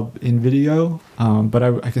job in video, but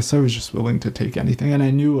I guess I was just willing to take anything, and I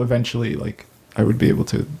knew eventually like I would be able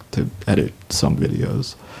to edit some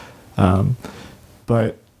videos,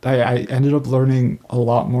 but I ended up learning a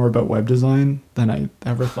lot more about web design than I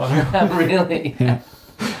ever thought I would. Really? Yeah.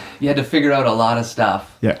 You had to figure out a lot of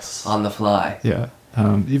stuff Yes. on the fly. Yeah.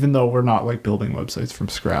 Even though we're not like building websites from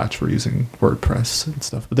scratch, we're using WordPress and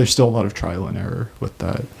stuff, but there's still a lot of trial and error with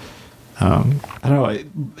that. I don't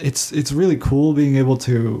know. It's really cool being able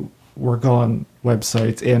to work on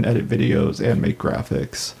websites and edit videos and make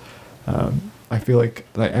graphics. I feel like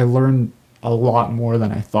I learned a lot more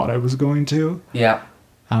than I thought I was going to. Yeah.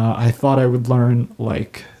 I thought I would learn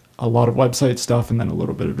like a lot of website stuff and then a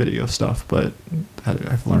little bit of video stuff, but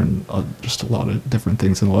I've learned just a lot of different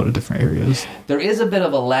things in a lot of different areas. There is a bit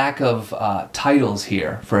of a lack of titles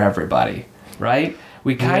here for everybody, right?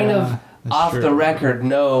 We kind of, that's off true. the record,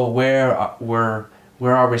 know where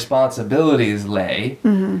our responsibilities lay,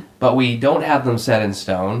 but we don't have them set in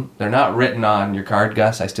stone. They're not written on your card,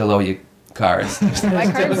 Gus. I still owe you cards. My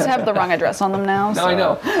cards have the wrong address on them now. No, So. I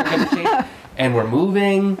know. We're gonna change- and we're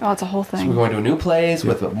moving. Oh, it's a whole So thing. we're going to a new place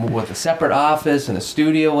with a separate office and a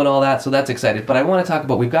studio and all that. So that's exciting. But I want to talk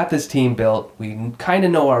about, we've got this team built. We kind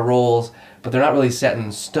of know our roles, but they're not really set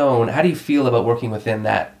in stone. How do you feel about working within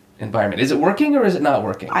that environment? Is it working or is it not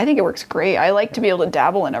working? I think it works great. I like to be able to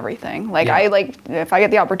dabble in everything. Like, Yeah. I like, if I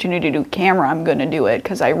get the opportunity to do camera, I'm going to do it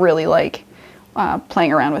because I really like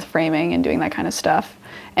playing around with framing and doing that kind of stuff.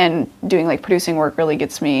 And doing like producing work really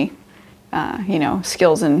gets me,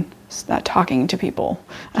 skills in talking to people.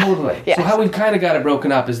 Totally. Yeah. So how we've kind of got it broken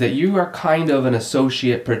up is that you are kind of an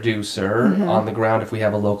associate producer on the ground if we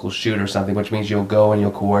have a local shoot or something, which means you'll go and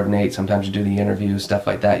you'll coordinate. Sometimes you do the interviews, stuff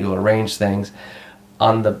like that. You'll arrange things.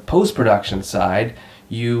 On the post-production side,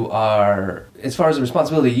 you are, as far as the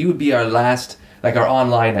responsibility, you would be our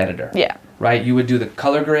online editor. Yeah. Right? You would do the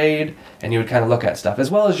color grade and you would kind of look at stuff, as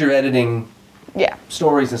well as your editing Yeah.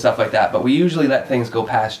 stories and stuff like that. But we usually let things go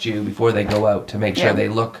past you before they go out to make sure Yeah. they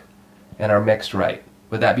look and are mixed right.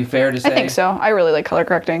 Would that be fair to say? I think so. I really like color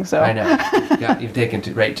correcting. So I know. You've taken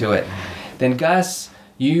right to it. Then Gus,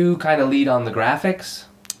 you kind of lead on the graphics.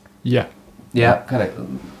 Yeah. Yeah, kind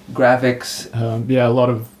of graphics. Yeah, a lot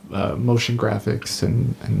of motion graphics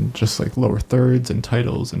and just like lower thirds and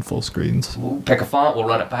titles and full screens. We'll pick a font, we'll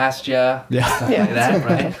run it past you. Yeah. Stuff like that,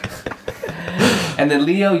 right? And then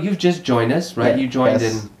Leo, you've just joined us, right? Yeah, You joined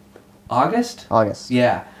yes. in August? August.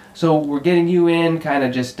 Yeah. So we're getting you in, kind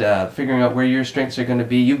of just figuring out where your strengths are going to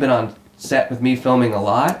be. You've been on set with me filming a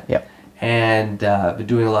lot. Yep. And been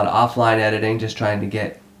doing a lot of offline editing, just trying to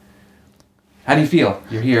get... How do you feel?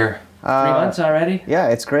 You're here 3 months already? Yeah,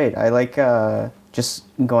 it's great. I like just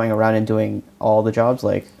going around and doing all the jobs,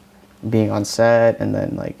 like being on set and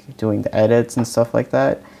then like doing the edits and stuff like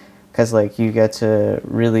that. Because like you get to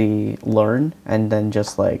really learn and then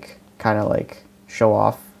just like kind of like show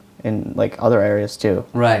off in like other areas too.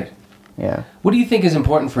 Right. Yeah. What do you think is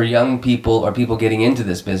important for young people or people getting into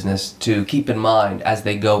this business to keep in mind as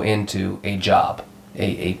they go into a job,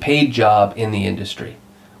 a paid job in the industry?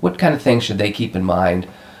 What kind of things should they keep in mind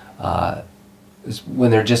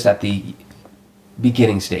when they're just at the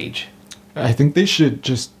beginning stage? I think they should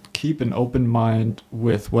just keep an open mind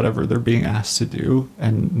with whatever they're being asked to do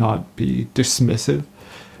and not be dismissive,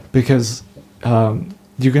 because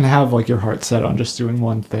you can have like your heart set on just doing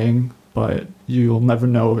one thing, but you'll never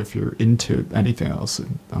know if you're into anything else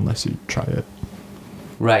unless you try it.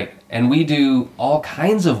 Right. And we do all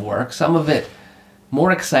kinds of work, some of it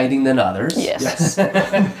more exciting than others. Yes.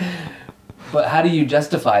 But how do you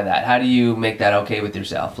justify that? How do you make that okay with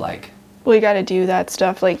yourself? Like, Well, you got to do that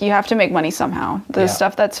stuff. Like, you have to make money somehow. The Yeah.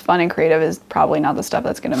 stuff that's fun and creative is probably not the stuff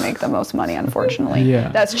that's going to make the most money, unfortunately. Yeah.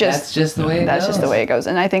 That's that's just the way it That's goes. just the way it goes.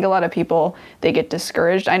 And I think a lot of people, they get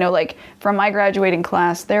discouraged. I know, like, from my graduating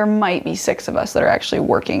class, there might be 6 of us that are actually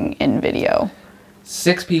working in video.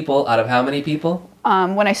 6 people out of how many people?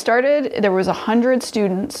 When I started, there was 100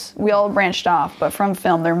 students. We all branched off, but from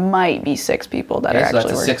film, there might be 6 people that Okay, are so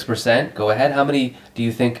actually that's working. a 6%. Go ahead. How many do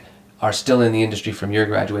you think are still in the industry from your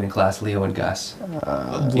graduating class, Leo and Gus? You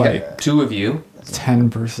Like got 2 of you.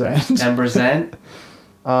 10%. 10%.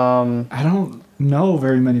 I don't know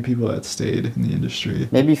very many people that stayed in the industry.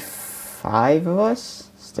 Maybe 5 of us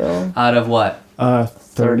still. Out of what?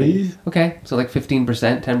 30. Okay, so like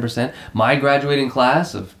 15%, 10%. My graduating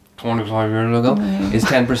class of 25 years ago is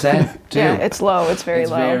 10% too. Yeah, it's low. It's very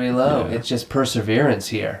It's low. very low. Yeah. It's just perseverance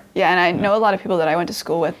here. Yeah, and I know a lot of people that I went to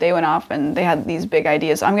school with, they went off and they had these big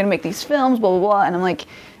ideas. I'm going to make these films, blah, blah, blah. And I'm like,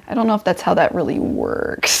 I don't know if that's how that really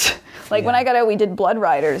works. Like, when I got out, we did Blood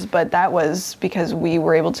Riders, but that was because we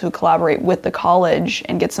were able to collaborate with the college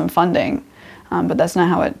and get some funding. But that's not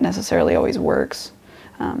how it necessarily always works.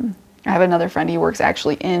 I have another friend, he works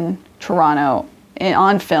actually in Toronto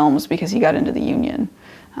on films because he got into the union.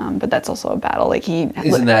 But that's also a battle. Like,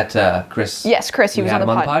 Isn't that Chris? Yes, Chris. He We was had on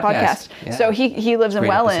the, him on the podcast. Yeah. So he lives in Great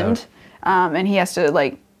Welland, episode. and he has to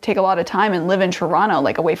like take a lot of time and live in Toronto,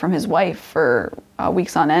 like away from his wife for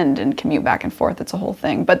weeks on end, and commute back and forth. It's a whole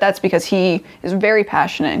thing. But that's because he is very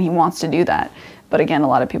passionate and he wants to do that. But again, a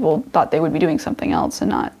lot of people thought they would be doing something else and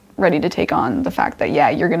not ready to take on the fact that, yeah,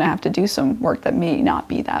 you're going to have to do some work that may not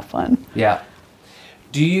be that fun. Yeah.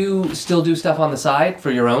 Do you still do stuff on the side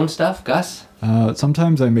for your own stuff, Gus?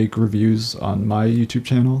 Sometimes I make reviews on my YouTube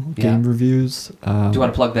channel, game Yeah. reviews. Do you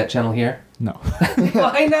want to plug that channel here? No.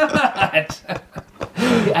 Why not?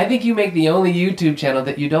 I think you make the only YouTube channel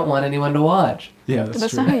that you don't want anyone to watch. Yeah, that's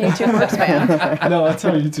That's true. not how YouTube works, man. No, that's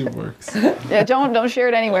how YouTube works. Yeah, don't share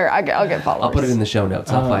it anywhere. I'll get followers. I'll put it in the show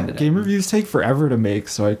notes. I'll find it. Game reviews take forever to make,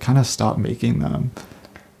 so I kind of stopped making them.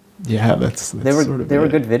 Yeah, that's They were sort of they were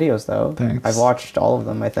it. good videos though. Thanks. I've watched all of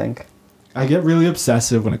them, I think. I get really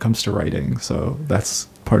obsessive when it comes to writing, so that's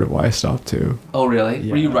part of why I stopped too. Oh, really?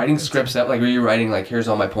 Were you Yeah. writing scripts out? Like, were you writing, like, here's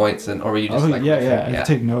all my points? Or were you just, like... yeah. Yeah. I'd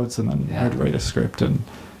take notes and then Yeah. I'd write a script and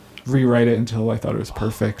rewrite it until I thought it was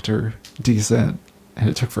perfect or decent, and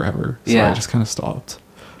it took forever. So Yeah. I just kind of stopped.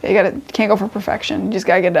 Can't go for perfection. You just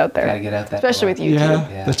gotta get it out there. Gotta get out that Especially door. with YouTube. Yeah,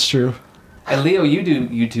 Yeah. that's true. And Leo, you do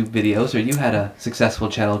YouTube videos, or you had a successful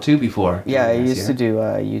channel too before. Yeah, I you guys used to here. do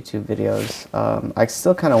YouTube videos. I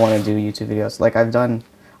still kind of want to do YouTube videos. Like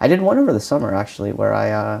I did one over the summer actually, where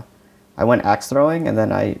I went axe throwing and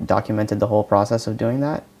then I documented the whole process of doing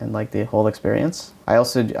that and like the whole experience. I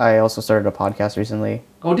also started a podcast recently.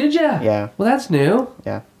 Oh, did ya? Yeah. Well, that's new.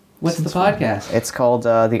 Yeah, What's the podcast? it's called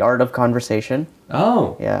The Art of Conversation.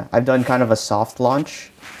 Oh. Yeah, I've done kind of a soft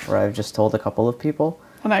launch where I've just told a couple of people.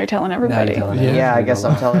 Well, now you're telling Now everybody. you're telling Yeah. me. Yeah, I guess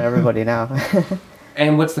I'm telling everybody now.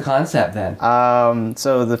 And what's the concept then?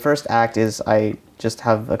 So the first act is I just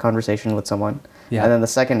have a conversation with someone, Yeah. and then the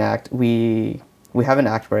second act we have an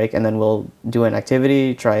act break, and then we'll do an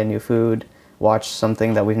activity, try a new food, watch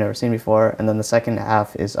something that we've never seen before, and then the second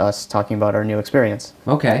half is us talking about our new experience.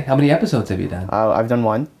 Okay. How many episodes have you done? I've done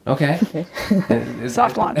one. Okay.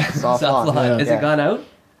 Soft launch. Soft launch. Yeah. Has Yeah. it gone out?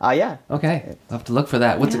 Yeah. Okay. I'll have to look for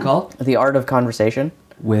that. What's it called? The Art of Conversation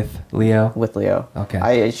With Leo. with Leo. Okay.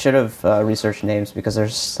 I should have researched names because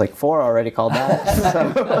there's like 4 already called that.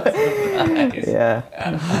 Nice. Yeah.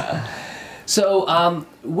 So,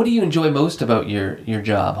 what do you enjoy most about your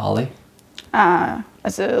job, Holly?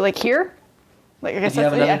 So, like here? Like, I guess Do you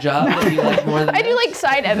have that's- another yeah. job that you like more than I do this? like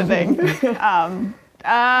side editing.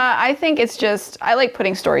 I think it's just, I like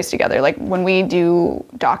putting stories together. Like when we do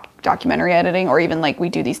documentary editing, or even like we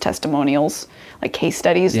do these testimonials, like case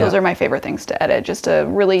studies, Yeah. those are my favorite things to edit, just to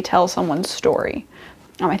really tell someone's story.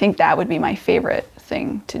 I think that would be my favorite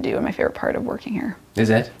thing to do and my favorite part of working here. Is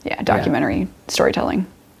it? Yeah, documentary storytelling.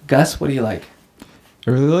 Gus, what do you like?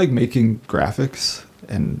 I really like making graphics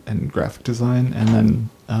and graphic design, and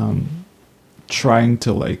then trying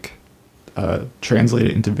to like translate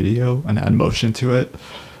it into video and add motion to it.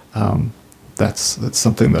 That's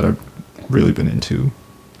something that I've really been into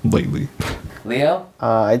lately. Leo?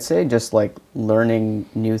 I'd say just like learning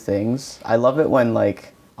new things. I love it when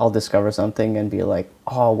like I'll discover something and be like,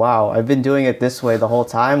 oh wow, I've been doing it this way the whole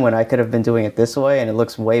time when I could have been doing it this way and it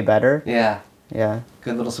looks way better. Yeah. Yeah.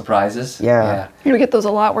 Good little surprises. Yeah. You get those a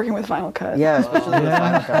lot working with Final Cut. Yeah, especially with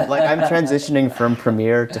Final Cut. Like I'm transitioning from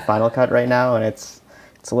Premiere to Final Cut right now, and it's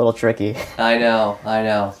a little tricky. I know.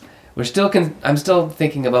 We're still. I'm still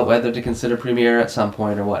thinking about whether to consider Premiere at some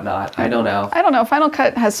point or whatnot. I don't know. I don't know. Final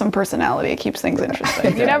Cut has some personality. It keeps things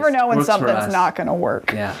interesting. You never know when Works for something's us. not going to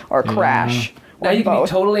work Yeah. or crash. Now or you can be both.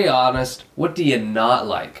 totally honest. What do you not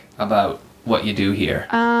like about what you do here?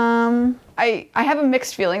 I have a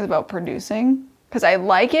mixed feelings about producing because I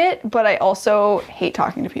like it, but I also hate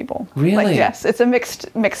talking to people. Really? Like, yes, it's a mixed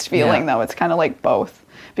feeling Yeah. though. It's kind of like both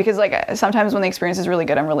because like sometimes when the experience is really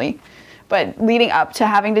good, but leading up to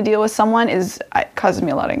having to deal with someone causes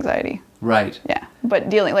me a lot of anxiety. Right. Yeah, but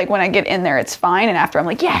dealing like when I get in there, it's fine, and after I'm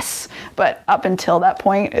like yes, but up until that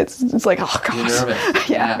point, it's like oh gosh, You're nervous.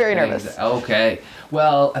 yeah, very nervous. Okay.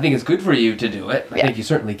 Well, I think it's good for you to do it. I Yeah. think you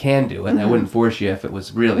certainly can do it. And I wouldn't force you if it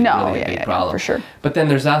was really, No, really a yeah, big yeah, problem. for sure. But then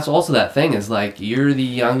there's also that thing is like you're the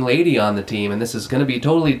young lady on the team, and this is going to be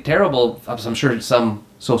totally terrible. I'm sure some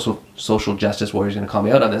social justice warrior is going to call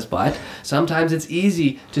me out on this, but sometimes it's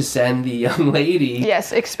easy to send the young lady.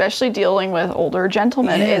 Yes, especially dealing with older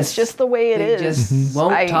gentlemen. Yes. It's just the way it They is. just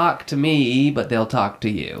won't I- talk to me, but they'll talk to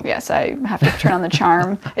you. Yes, I have to turn on the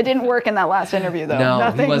charm. It didn't work in that last interview, though. No,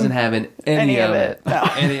 Nothing, he wasn't having any of it. No.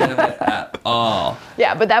 Any of it at all.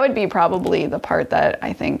 Yeah, but that would be probably the part that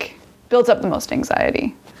I think builds up the most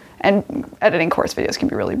anxiety. And editing course videos can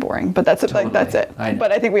be really boring, but that's it. Like, that's it. I know.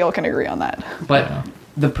 But I think we all can agree on that. But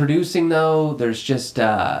the producing, though, there's just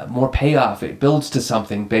more payoff. It builds to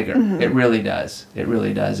something bigger. Mm-hmm. It really does. It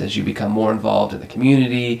really does as you become more involved in the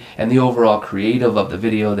community and the overall creative of the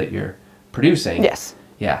video that you're producing. Yes.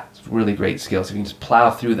 Yeah, it's really great skills. If you can just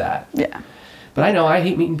plow through that. Yeah. But I know I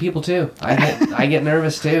hate meeting people too. I get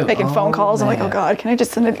nervous too. Making phone calls. I'm like, man. oh God, can I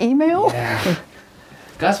just send an email? Yeah.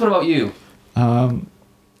 Gus, what about you?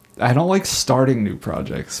 I don't like starting new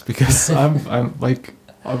projects because I've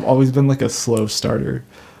always been like a slow starter.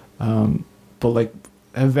 But like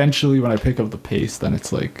eventually when I pick up the pace, then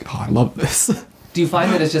it's like, oh, I love this. Do you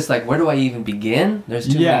find that it's just like, where do I even begin? There's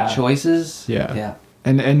too Yeah. many choices. Yeah. Yeah.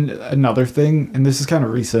 And another thing, and this is kind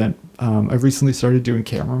of recent, I've recently started doing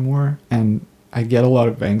camera more, and I get a lot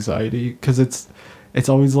of anxiety because it's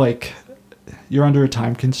always like you're under a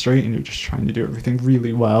time constraint and you're just trying to do everything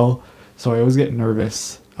really well. So I always get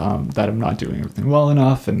nervous that I'm not doing everything well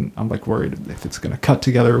enough, and I'm like worried if it's going to cut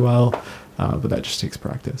together well. But that just takes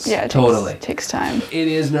practice. Yeah, it Totally. takes time. It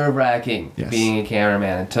is nerve-wracking Yes. being a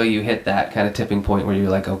cameraman until you hit that kind of tipping point where you're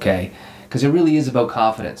like, okay, because it really is about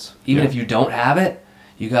confidence. Even Yeah. if you don't have it,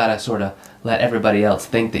 you gotta sort of let everybody else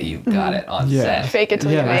think that you've got it on Yeah. set. Fake it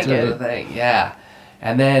till Yeah, you That's make sort it. of the thing, yeah.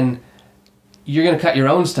 And then you're gonna cut your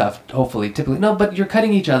own stuff, hopefully, typically. No, but you're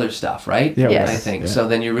cutting each other's stuff, right? Yeah, Yes. I think yeah. so.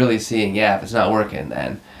 Then you're really seeing, if it's not working,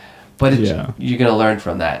 then. But Yeah. you're gonna learn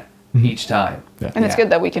from that each time. Yeah. And it's Yeah.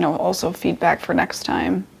 good that we can also feedback for next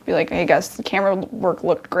time. Be like, hey guys, the camera work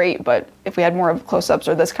looked great, but if we had more of close-ups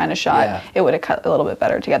or this kind of shot, Yeah. it would have cut a little bit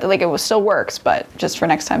better together. Like still works, but just for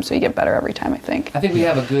next time so you get better every time, I think. I think we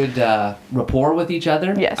have a good rapport with each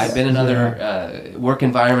other. Yes. I've been in other work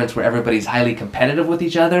environments where everybody's highly competitive with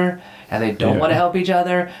each other, and they don't Yeah. want to help each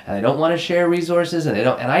other, and they don't want to share resources, and they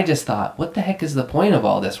don't. And I just thought, what the heck is the point of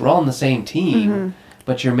all this? We're all on the same team, Mm-hmm.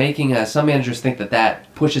 but you're making some managers think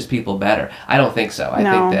that pushes people better. I don't think so. I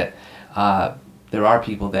No. think that there are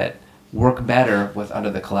people that work better with under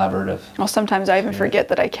the collaborative. Well, sometimes I even forget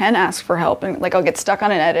that I can ask for help, and like I'll get stuck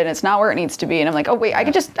on an edit and it's not where it needs to be, and I'm like, oh wait, I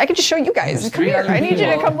could just show you guys. There's Come here, 300 I need you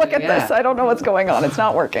to people. come look at Yeah. this. I don't know what's going on. It's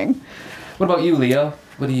not working. What about you, Leo?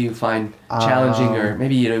 What do you find challenging, or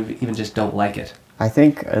maybe you even just don't like it? I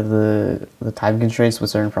think the time constraints with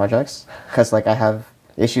certain projects, because like I have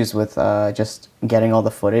issues with just getting all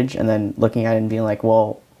the footage and then looking at it and being like,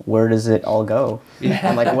 well, where does it all go?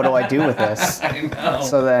 And like, what do I do with this? I know.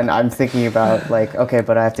 So then I'm thinking about like, okay,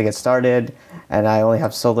 but I have to get started and I only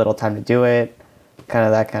have so little time to do it, kind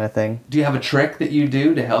of that kind of thing. Do you have a trick that you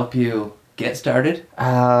do to help you get started?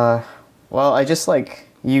 Well, I just like,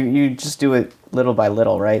 you just do it little by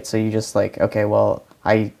little, right? So you just like, okay, well,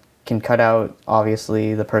 I can cut out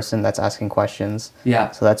obviously the person that's asking questions.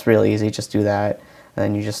 Yeah. So that's really easy, just do that. and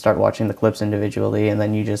then you just start watching the clips individually, and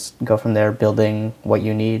then you just go from there, building what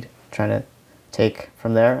you need, trying to take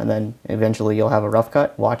from there, and then eventually you'll have a rough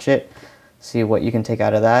cut, watch it, see what you can take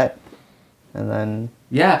out of that, and then...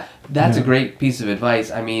 Yeah, that's a great piece of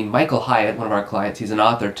advice. I mean, Michael Hyatt, one of our clients, he's an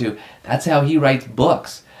author too. That's how he writes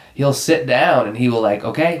books. He'll sit down and he will like,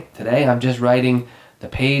 okay, today I'm just writing the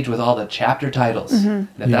page with all the chapter titles. And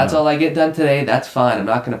if that's all I get done today, that's fine. I'm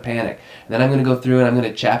not going to panic. And then I'm going to go through and I'm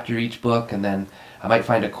going to chapter each book, and then I might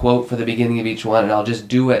find a quote for the beginning of each one, and I'll just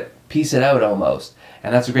do it, piece it out almost.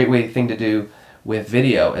 And that's a great thing to do with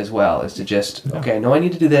video as well, is to just, okay, I know I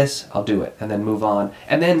need to do this, I'll do it, and then move on.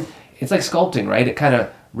 And then it's like sculpting, right? It kind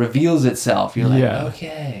of reveals itself. You're like,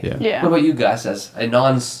 okay. Yeah. What about you, Gus, as a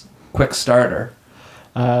non-quick starter?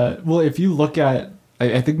 Well, if you look at,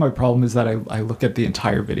 I think my problem is that I look at the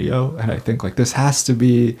entire video and I think like this has to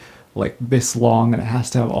be like this long and it has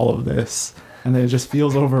to have all of this, and then it just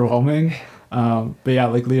feels overwhelming. But yeah,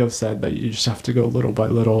 like Leo said, that you just have to go little by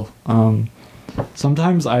little.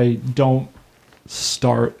 Sometimes I don't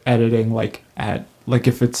start editing like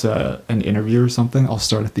if it's an interview or something, I'll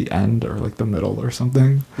start at the end or like the middle or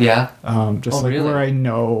something. Yeah. Really? Where I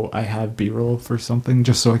know I have B-roll for something,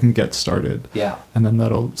 just so I can get started. Yeah. And then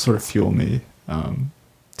that'll sort of fuel me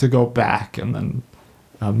to go back and then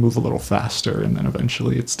move a little faster, and then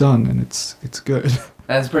eventually it's done and it's good.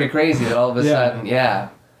 That's pretty crazy that all of a sudden,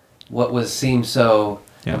 what seemed so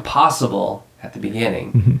impossible at the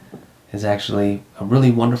beginning is actually a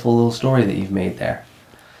really wonderful little story that you've made there.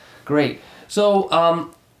 Great.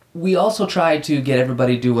 So we also try to get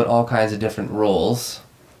everybody doing all kinds of different roles.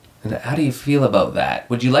 And how do you feel about that?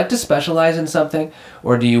 Would you like to specialize in something,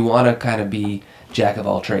 or do you want to kind of be jack of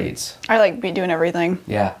all trades? I like be doing everything.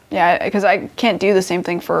 Yeah. Yeah, because I can't do the same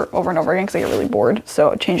thing for over and over again because I get really bored.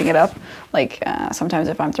 So changing it up, like sometimes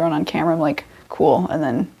if I'm thrown on camera, I'm like, cool. And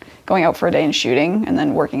then going out for a day and shooting, and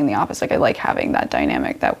then working in the office. Like I like having that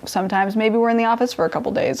dynamic that sometimes maybe we're in the office for a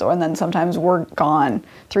couple days, and then sometimes we're gone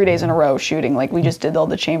 3 days in a row shooting. Like we just did all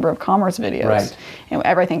the Chamber of Commerce videos. Right. And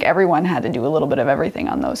I think everyone had to do a little bit of everything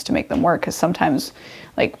on those to make them work, because sometimes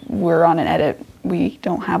like we're on an edit, we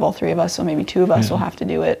don't have all three of us, so maybe two of us will have to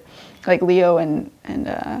do it. Like Leo and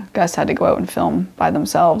Gus had to go out and film by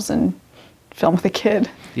themselves and film with a kid.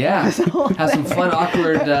 Yeah, have some fun,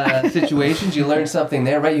 awkward situations. You learned something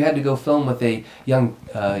there, right? You had to go film with a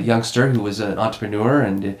youngster who was an entrepreneur,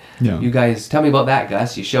 and you guys, tell me about that,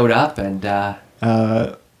 Gus. You showed up, and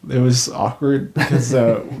it was awkward because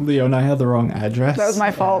Leo and I had the wrong address. That was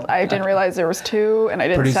my fault. I didn't realize there was two, and I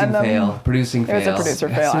didn't send them. Producing fail. It was a producer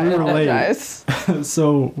fail. So I we were apologize. late.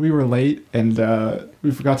 So we were late, and we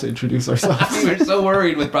forgot to introduce ourselves. You were so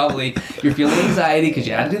worried with probably you're feeling anxiety because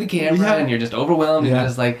you had to do the camera, and you're just overwhelmed, and you're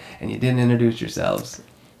just like, and you didn't introduce yourselves.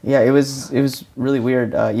 Yeah, it was really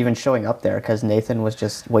weird even showing up there, because Nathan was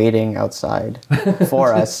just waiting outside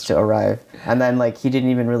for us to arrive. And then like he didn't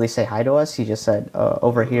even really say hi to us. He just said,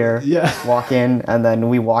 over here, walk in. And then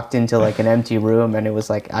we walked into like an empty room, and it was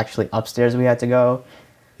like actually upstairs we had to go.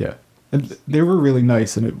 Yeah. And they were really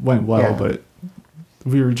nice and it went well, but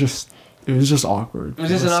it was just awkward. It was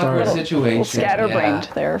just an awkward situation. Well, scatterbrained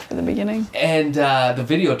there for the beginning. And the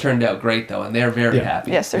video turned out great, though, and they're very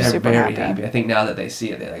happy. Yes, they're super very happy. I think now that they see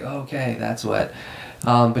it, they're like, oh, okay, that's what.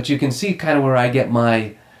 But you can see kind of where I get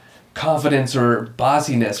my confidence or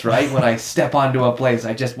bossiness, right? When I step onto a place,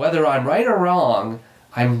 I just, whether I'm right or wrong,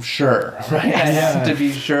 I'm sure, right? I have to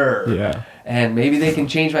be sure. Yeah. And maybe they can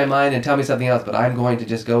change my mind and tell me something else, but I'm going to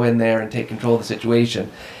just go in there and take control of the situation.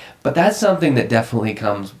 But that's something that definitely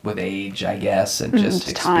comes with age, I guess, and just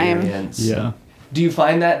experience. Yeah. Do you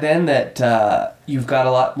find that then that you've got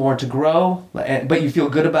a lot more to grow, but you feel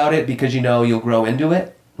good about it because you know you'll grow into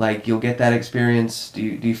it? Like you'll get that experience? Do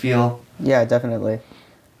you feel? Yeah, definitely.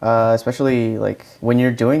 Especially like when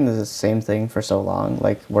you're doing the same thing for so long,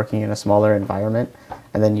 like working in a smaller environment,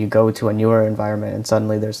 and then you go to a newer environment and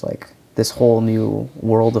suddenly there's like this whole new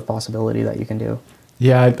world of possibility that you can do.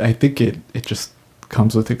 Yeah, I think it just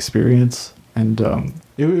comes with experience, and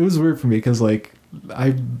it was weird for me because like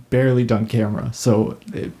I've barely done camera, so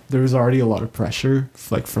there was already a lot of pressure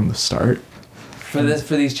like from the start for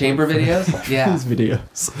these chamber videos. Yeah, these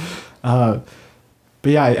videos. But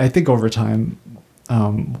yeah, I think over time,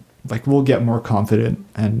 like we'll get more confident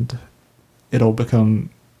and it'll become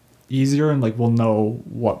easier, and like we'll know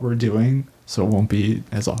what we're doing, so it won't be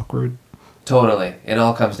as awkward. Totally, it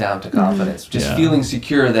all comes down to confidence. Just feeling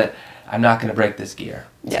secure that I'm not going to break this gear.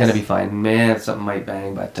 It's going to be fine. Man, something might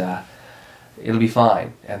bang, but it'll be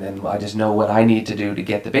fine. And then I just know what I need to do to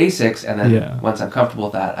get the basics. And then once I'm comfortable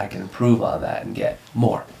with that, I can improve on that and get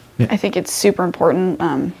more. I think it's super important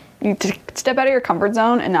need to step out of your comfort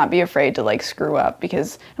zone and not be afraid to like screw up,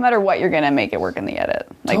 because no matter what, you're gonna make it work in the edit.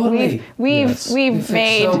 Like Totally. we've You fix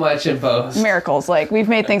made so much in post. miracles. Like we've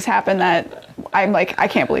made things happen that I'm like, I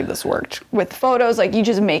can't believe this worked. With photos, like you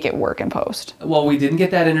just make it work in post. Well, we didn't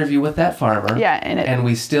get that interview with that farmer. Yeah, and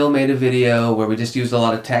we still made a video where we just used a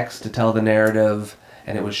lot of text to tell the narrative,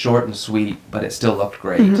 and it was short and sweet, but it still looked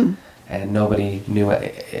great. And nobody knew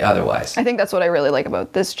it otherwise. I think that's what I really like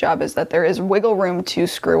about this job, is that there is wiggle room to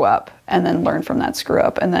screw up and then learn from that screw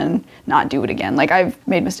up and then not do it again. Like I've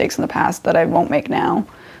made mistakes in the past that I won't make now.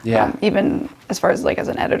 Yeah. Even as far as like as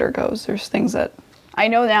an editor goes, there's things that I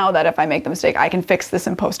know now that if I make the mistake, I can fix this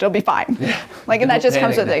in post. It'll be fine. Like, and that just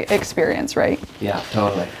comes with the experience, right? Yeah,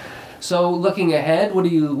 totally. So looking ahead, what are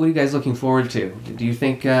you guys looking forward to? Do you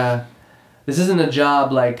think this isn't a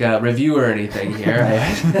job like a reviewer or anything here,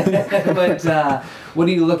 but what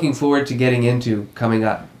are you looking forward to getting into coming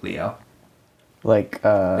up, Leo? Like,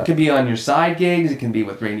 It could be on your side gigs. It can be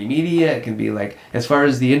with Rainy Media. It can be like as far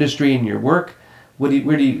as the industry and your work. Where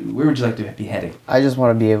would you like to be heading? I just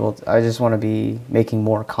want to be making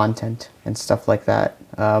more content and stuff like that.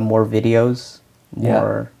 More videos,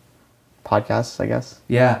 more podcasts, I guess.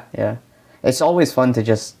 Yeah. Yeah. It's always fun to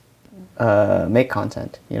just make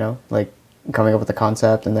content, like coming up with a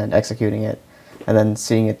concept and then executing it and then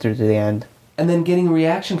seeing it through to the end. And then getting a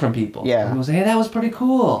reaction from people. Yeah. People say, hey, that was pretty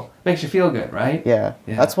cool. Makes you feel good, right? Yeah.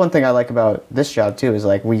 That's one thing I like about this job too, is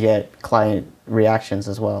like we get client reactions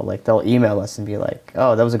as well. Like they'll email us and be like,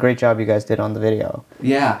 oh, that was a great job you guys did on the video.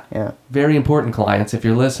 Yeah. Yeah. Very important clients, if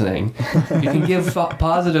you're listening. You can give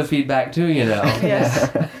positive feedback too, Yes.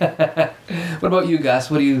 What about you, Gus?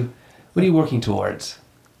 What are you working towards?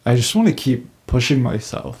 I just want to keep pushing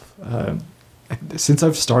myself. Since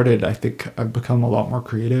I've started, I think I've become a lot more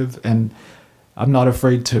creative, and I'm not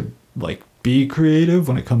afraid to like be creative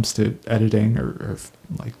when it comes to editing or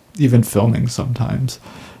like even filming sometimes.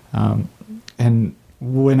 And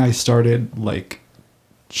when I started like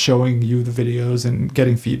showing you the videos and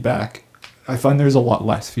getting feedback, I find there's a lot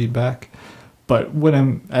less feedback. But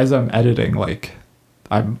as I'm editing, like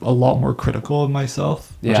I'm a lot more critical of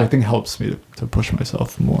myself, which I think helps me to push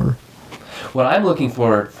myself more. What I'm looking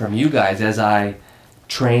for from you guys as I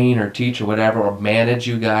train or teach or whatever, or manage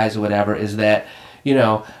you guys or whatever, is that,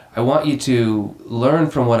 I want you to learn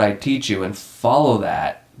from what I teach you and follow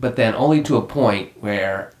that, but then only to a point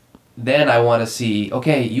where then I want to see,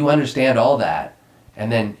 okay, you understand all that,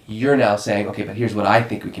 and then you're now saying, okay, but here's what I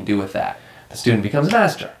think we can do with that. The student becomes a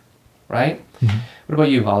master, right? Mm-hmm. What about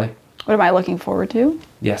you, Holly? What am I looking forward to?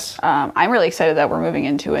 Yes. I'm really excited that we're moving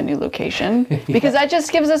into a new location because that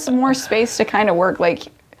just gives us more space to kind of work. Like,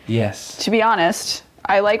 yes. To be honest,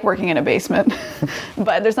 I like working in a basement,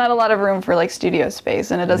 but there's not a lot of room for like studio space,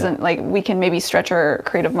 and it doesn't like we can maybe stretch our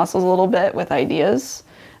creative muscles a little bit with ideas.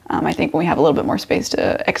 I think when we have a little bit more space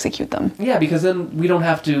to execute them. Yeah, because then we don't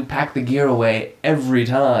have to pack the gear away every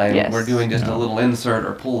time we're doing just a little insert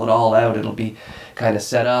or pull it all out. It'll be kind of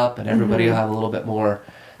set up, and everybody will have a little bit more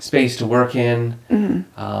space to work in.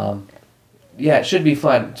 It should be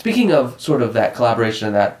fun. Speaking of sort of that collaboration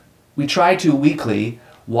and that, we try to weekly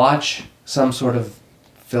watch some sort of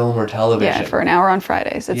film or television. Yeah, for an hour on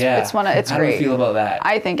Fridays. It's great. How do you feel about that?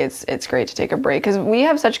 I think it's great to take a break because we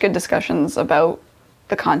have such good discussions about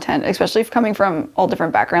the content, especially if coming from all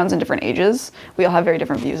different backgrounds and different ages. We all have very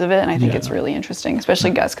different views of it, and I think it's really interesting, especially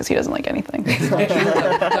Gus, because he doesn't like anything.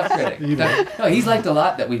 Tough critic. No, he's liked a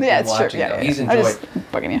lot that we've been watching. True. He's enjoyed. I'm just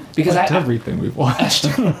bugging you. Because everything we've watched.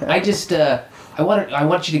 I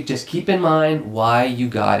want you to just keep in mind why you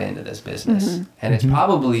got into this business, and it's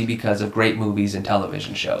probably because of great movies and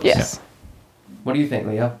television shows. Yes. What do you think,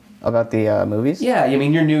 Leo? About the movies? Yeah, I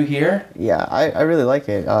mean, you're new here. Yeah, I really like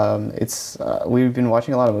it. We've been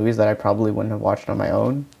watching a lot of movies that I probably wouldn't have watched on my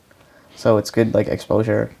own, so it's good like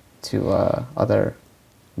exposure to other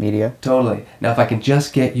media. Totally. Now, if I can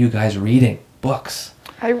just get you guys reading books.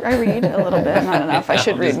 I read a little bit, not enough. I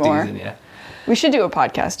should read more. Teasing, We should do a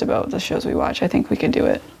podcast about the shows we watch. I think we could do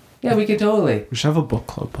it. Yeah, we could totally. We should have a book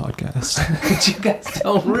club podcast. You guys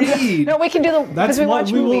don't read. No, we can do That's we what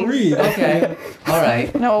watch we movies. will read. Okay. All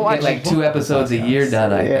right. No, we'll watch get like 2 episodes a year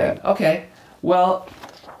done, I think. Okay. Well,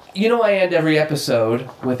 I end every episode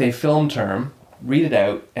with a film term, read it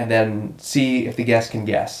out, and then see if the guest can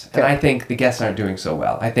guess. And I think the guests aren't doing so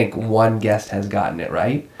well. I think one guest has gotten it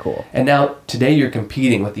right. Cool. And now, today you're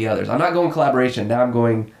competing with the others. I'm not going collaboration. Now I'm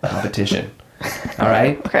going competition. All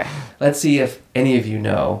right? Okay. Let's see if any of you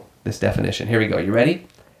know this definition. Here we go. You ready?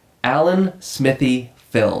 Alan Smithy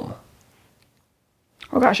film.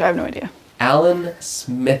 Oh gosh, I have no idea. Alan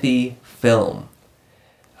Smithy film.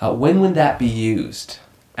 When would that be used?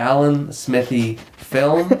 Alan Smithy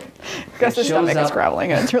film. Gus's shows stomach is up-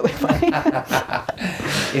 growling. It's really funny.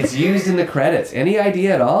 It's used in the credits. Any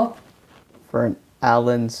idea at all? For an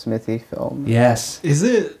Alan Smithy film. Yes. Is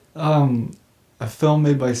it a film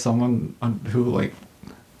made by someone who like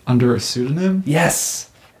under a pseudonym? Yes.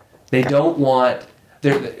 They don't want...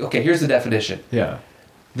 Okay, here's the definition. Yeah.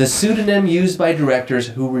 The pseudonym used by directors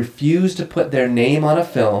who refuse to put their name on a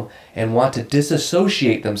film and want to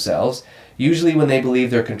disassociate themselves, usually when they believe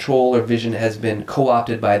their control or vision has been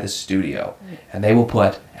co-opted by the studio. And they will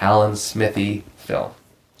put Alan Smithy film.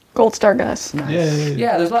 Gold star Gus. Yeah.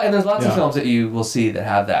 Yeah, there's lots of Yeah. films that you will see that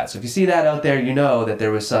have that. So if you see that out there, you know that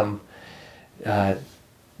there was some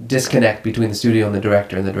disconnect between the studio and the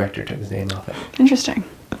director took his name off it. Interesting.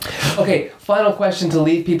 Okay, final question to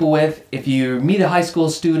leave people with. If you meet a high school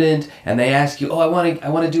student and they ask you, I want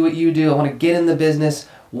to do what you do, I want to get in the business,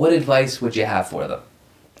 what advice would you have for them?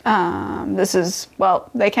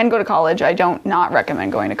 They can go to college. I don't not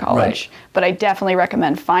recommend going to college, Right. but I definitely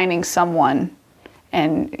recommend finding someone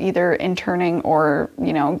and either interning or,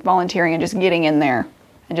 volunteering and just getting in there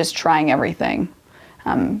and just trying everything.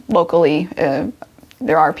 Locally,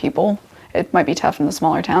 there are people. It might be tough in the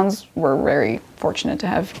smaller towns. We're very fortunate to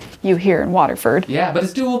have you here in Waterford. Yeah, but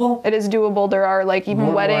it's doable. It is doable. There are even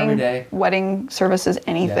More every day. wedding services,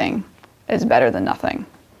 anything is better than nothing.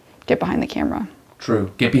 Get behind the camera. True.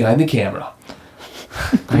 Get behind the camera.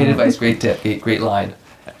 Great advice, great tip, great line.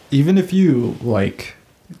 Even if you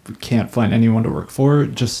can't find anyone to work for,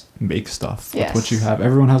 just make stuff Yes. with what you have.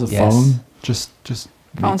 Everyone has a Yes. phone. Just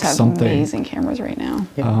make Phones have something. amazing cameras right now.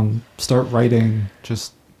 Start writing.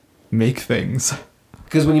 Just make things.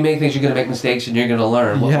 Because when you make things, you're going to make mistakes and you're going to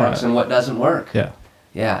learn what Yeah. works and what doesn't work. Yeah.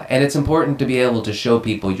 Yeah, and it's important to be able to show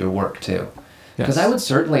people your work too. Because Yes. I would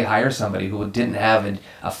certainly hire somebody who didn't have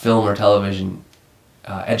a film or television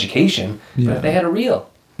education, but Yeah. if they had a reel.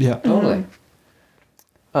 Yeah. Totally.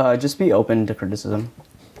 Just be open to criticism.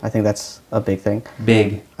 I think that's a big thing.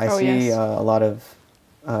 Big. I Oh, see yes. a lot of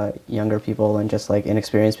younger people and just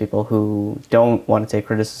inexperienced people who don't want to take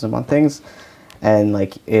criticism on things, and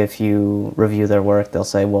if you review their work, they'll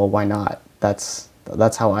say, "Well, why not? That's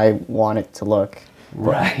how I want it to look.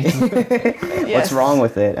 Right. What's wrong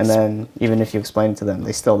with it?" And then even if you explain it to them,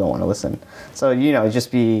 they still don't want to listen. So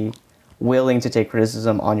just be willing to take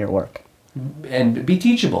criticism on your work. And be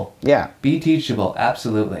teachable. Yeah. Be teachable,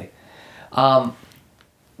 absolutely.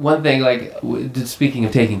 One thing, speaking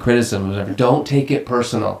of taking criticism, whatever, don't take it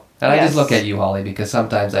personal. And I just Yes. look at you, Holly, because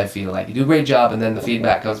sometimes I feel like you do a great job, and then the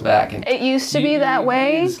feedback comes back, and It used to be that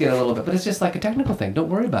way. You just get a little bit, but it's just like a technical thing. Don't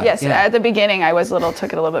worry about Yes, it. Yeah. at the beginning I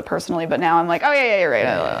took it a little bit personally, but now I'm like, oh yeah, you're right.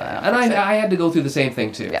 And I had to go through the same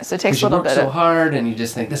thing too. Yes, it takes 'Cause a little you work bit so of- hard, and you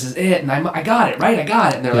just think this is it, and I got it right. I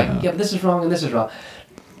got it, and they're like, yeah, but this is wrong, and this is wrong.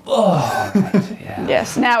 Oh, yeah.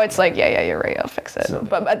 Yes, now it's like, yeah, you're right, I'll fix it. So-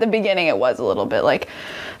 But at the beginning it was a little bit like,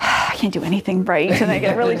 I can't do anything right, and I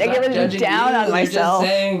get really They're not judging down you, on myself. They're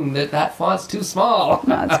just saying that font's too small.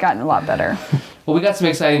 No, it's gotten a lot better. Well, we got some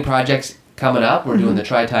exciting projects coming up. We're doing the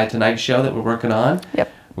Tri-Tie Tonight show that we're working on.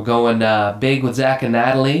 Yep. We're going big with Zach and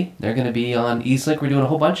Natalie. They're going to be on Eastlink. We're doing a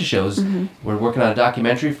whole bunch of shows. We're working on a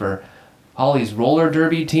documentary for Holly's roller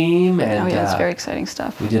derby team. And, Oh yeah, it's very exciting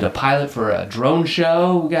stuff. we did a pilot for a drone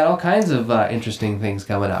show. We got all kinds of interesting things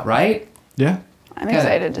coming up, right? Yeah. I'm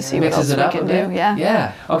excited to see what Mixes else it we up can a bit. do. Yeah.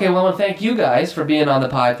 Yeah. Okay, well, I want to thank you guys for being on the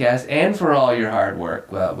podcast and for all your hard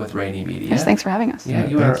work with Rainy Media. Yes, thanks for having us. Yeah,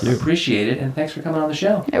 you Thank are you. appreciated, and thanks for coming on the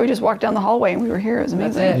show. Yeah, we just walked down the hallway and we were here. It was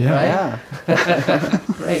That's amazing. it, Yeah. right?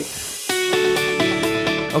 Great.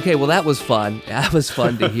 Okay, well, that was fun. That was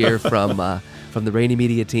fun to hear from the Rainy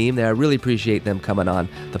Media team. I really appreciate them coming on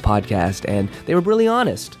the podcast, and they were really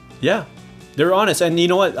honest. Yeah, they're honest. And you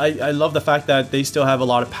know what? I love the fact that they still have a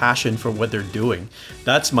lot of passion for what they're doing.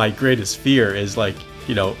 That's my greatest fear is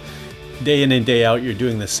day in and day out, you're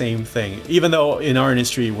doing the same thing. Even though in our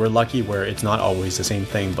industry, we're lucky where it's not always the same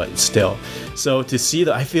thing, but still. So to see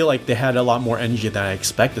that, I feel like they had a lot more energy than I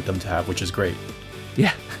expected them to have, which is great.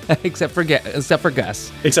 Yeah, except for Gus. Except for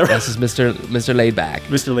Gus is Mr. Laidback.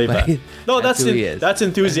 Mr. Laidback. No, that's who he is. that's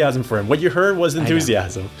enthusiasm for him. What you heard was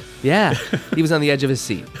enthusiasm. Yeah, he was on the edge of his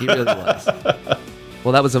seat. He really was.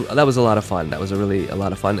 Well, that was a lot of fun. That was a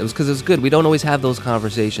lot of fun. It was because it was good. We don't always have those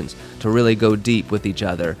conversations to really go deep with each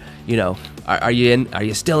other. Are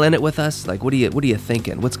you still in it with us? Like, what are you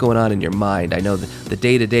thinking? What's going on in your mind? I know the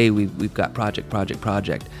day to day we've got project,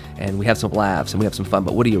 and we have some laughs and we have some fun.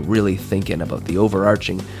 But what are you really thinking about the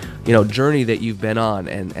overarching, journey that you've been on?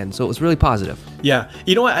 And so it was really positive. Yeah.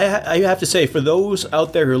 You know what? I have to say, for those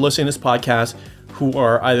out there who are listening to this podcast who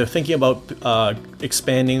are either thinking about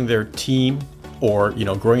expanding their team or,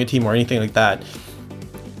 growing a team or anything like that,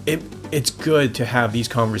 it's good to have these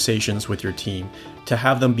conversations with your team, to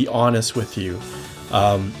have them be honest with you,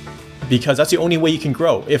 because that's the only way you can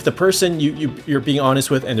grow. If the person you're being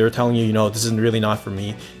honest with and they're telling you, this is really not for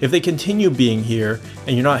me, if they continue being here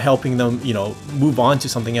and you're not helping them, move on to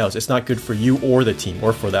something else, it's not good for you or the team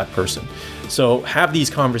or for that person. So have these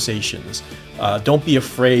conversations. Don't be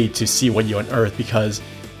afraid to see what you unearth, because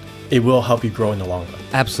it will help you grow in the long run.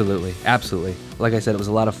 Absolutely. Like I said, it was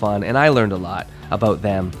a lot of fun, and I learned a lot about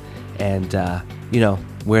them and,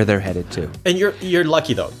 where they're headed to. And you're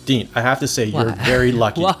lucky, though. Dean, I have to say, you're very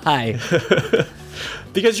lucky. Why?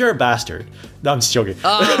 Because you're a bastard. No, I'm just joking.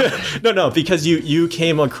 No, because you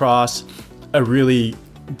came across a really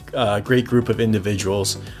great group of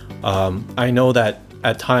individuals. I know that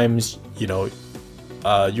at times,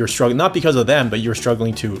 you're struggling, not because of them, but you're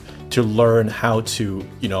struggling to learn how to,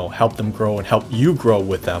 help them grow and help you grow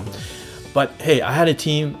with them. But hey, I had a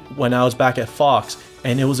team when I was back at Fox,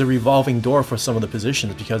 and it was a revolving door for some of the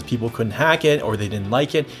positions because people couldn't hack it or they didn't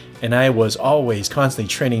like it. And I was always constantly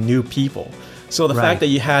training new people. So the fact that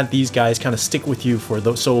you had these guys kind of stick with you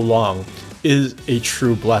for so long is a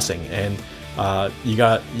true blessing. And you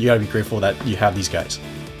got to be grateful that you have these guys.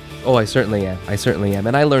 Oh, I certainly am.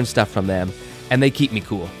 And I learned stuff from them. And they keep me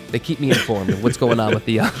cool. They keep me informed of what's going on with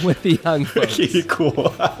the young folks. Keep you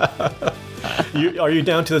cool. Are you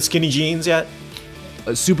down to the skinny jeans yet?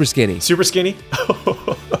 Super skinny. Super skinny?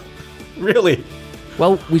 Really?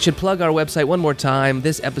 Well, we should plug our website one more time.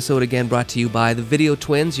 This episode, again, brought to you by the Video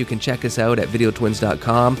Twins. You can check us out at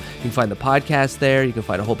videotwins.com. You can find the podcast there. You can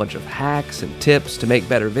find a whole bunch of hacks and tips to make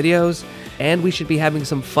better videos. And we should be having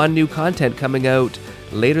some fun new content coming out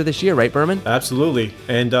later this year, right, Berman? Absolutely.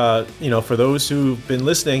 And, for those who've been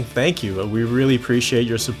listening, thank you. We really appreciate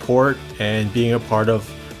your support and being a part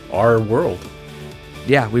of our world.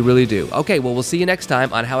 Yeah, we really do. Okay, well, we'll see you next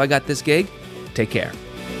time on How I Got This Gig. Take care.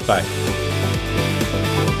 Bye.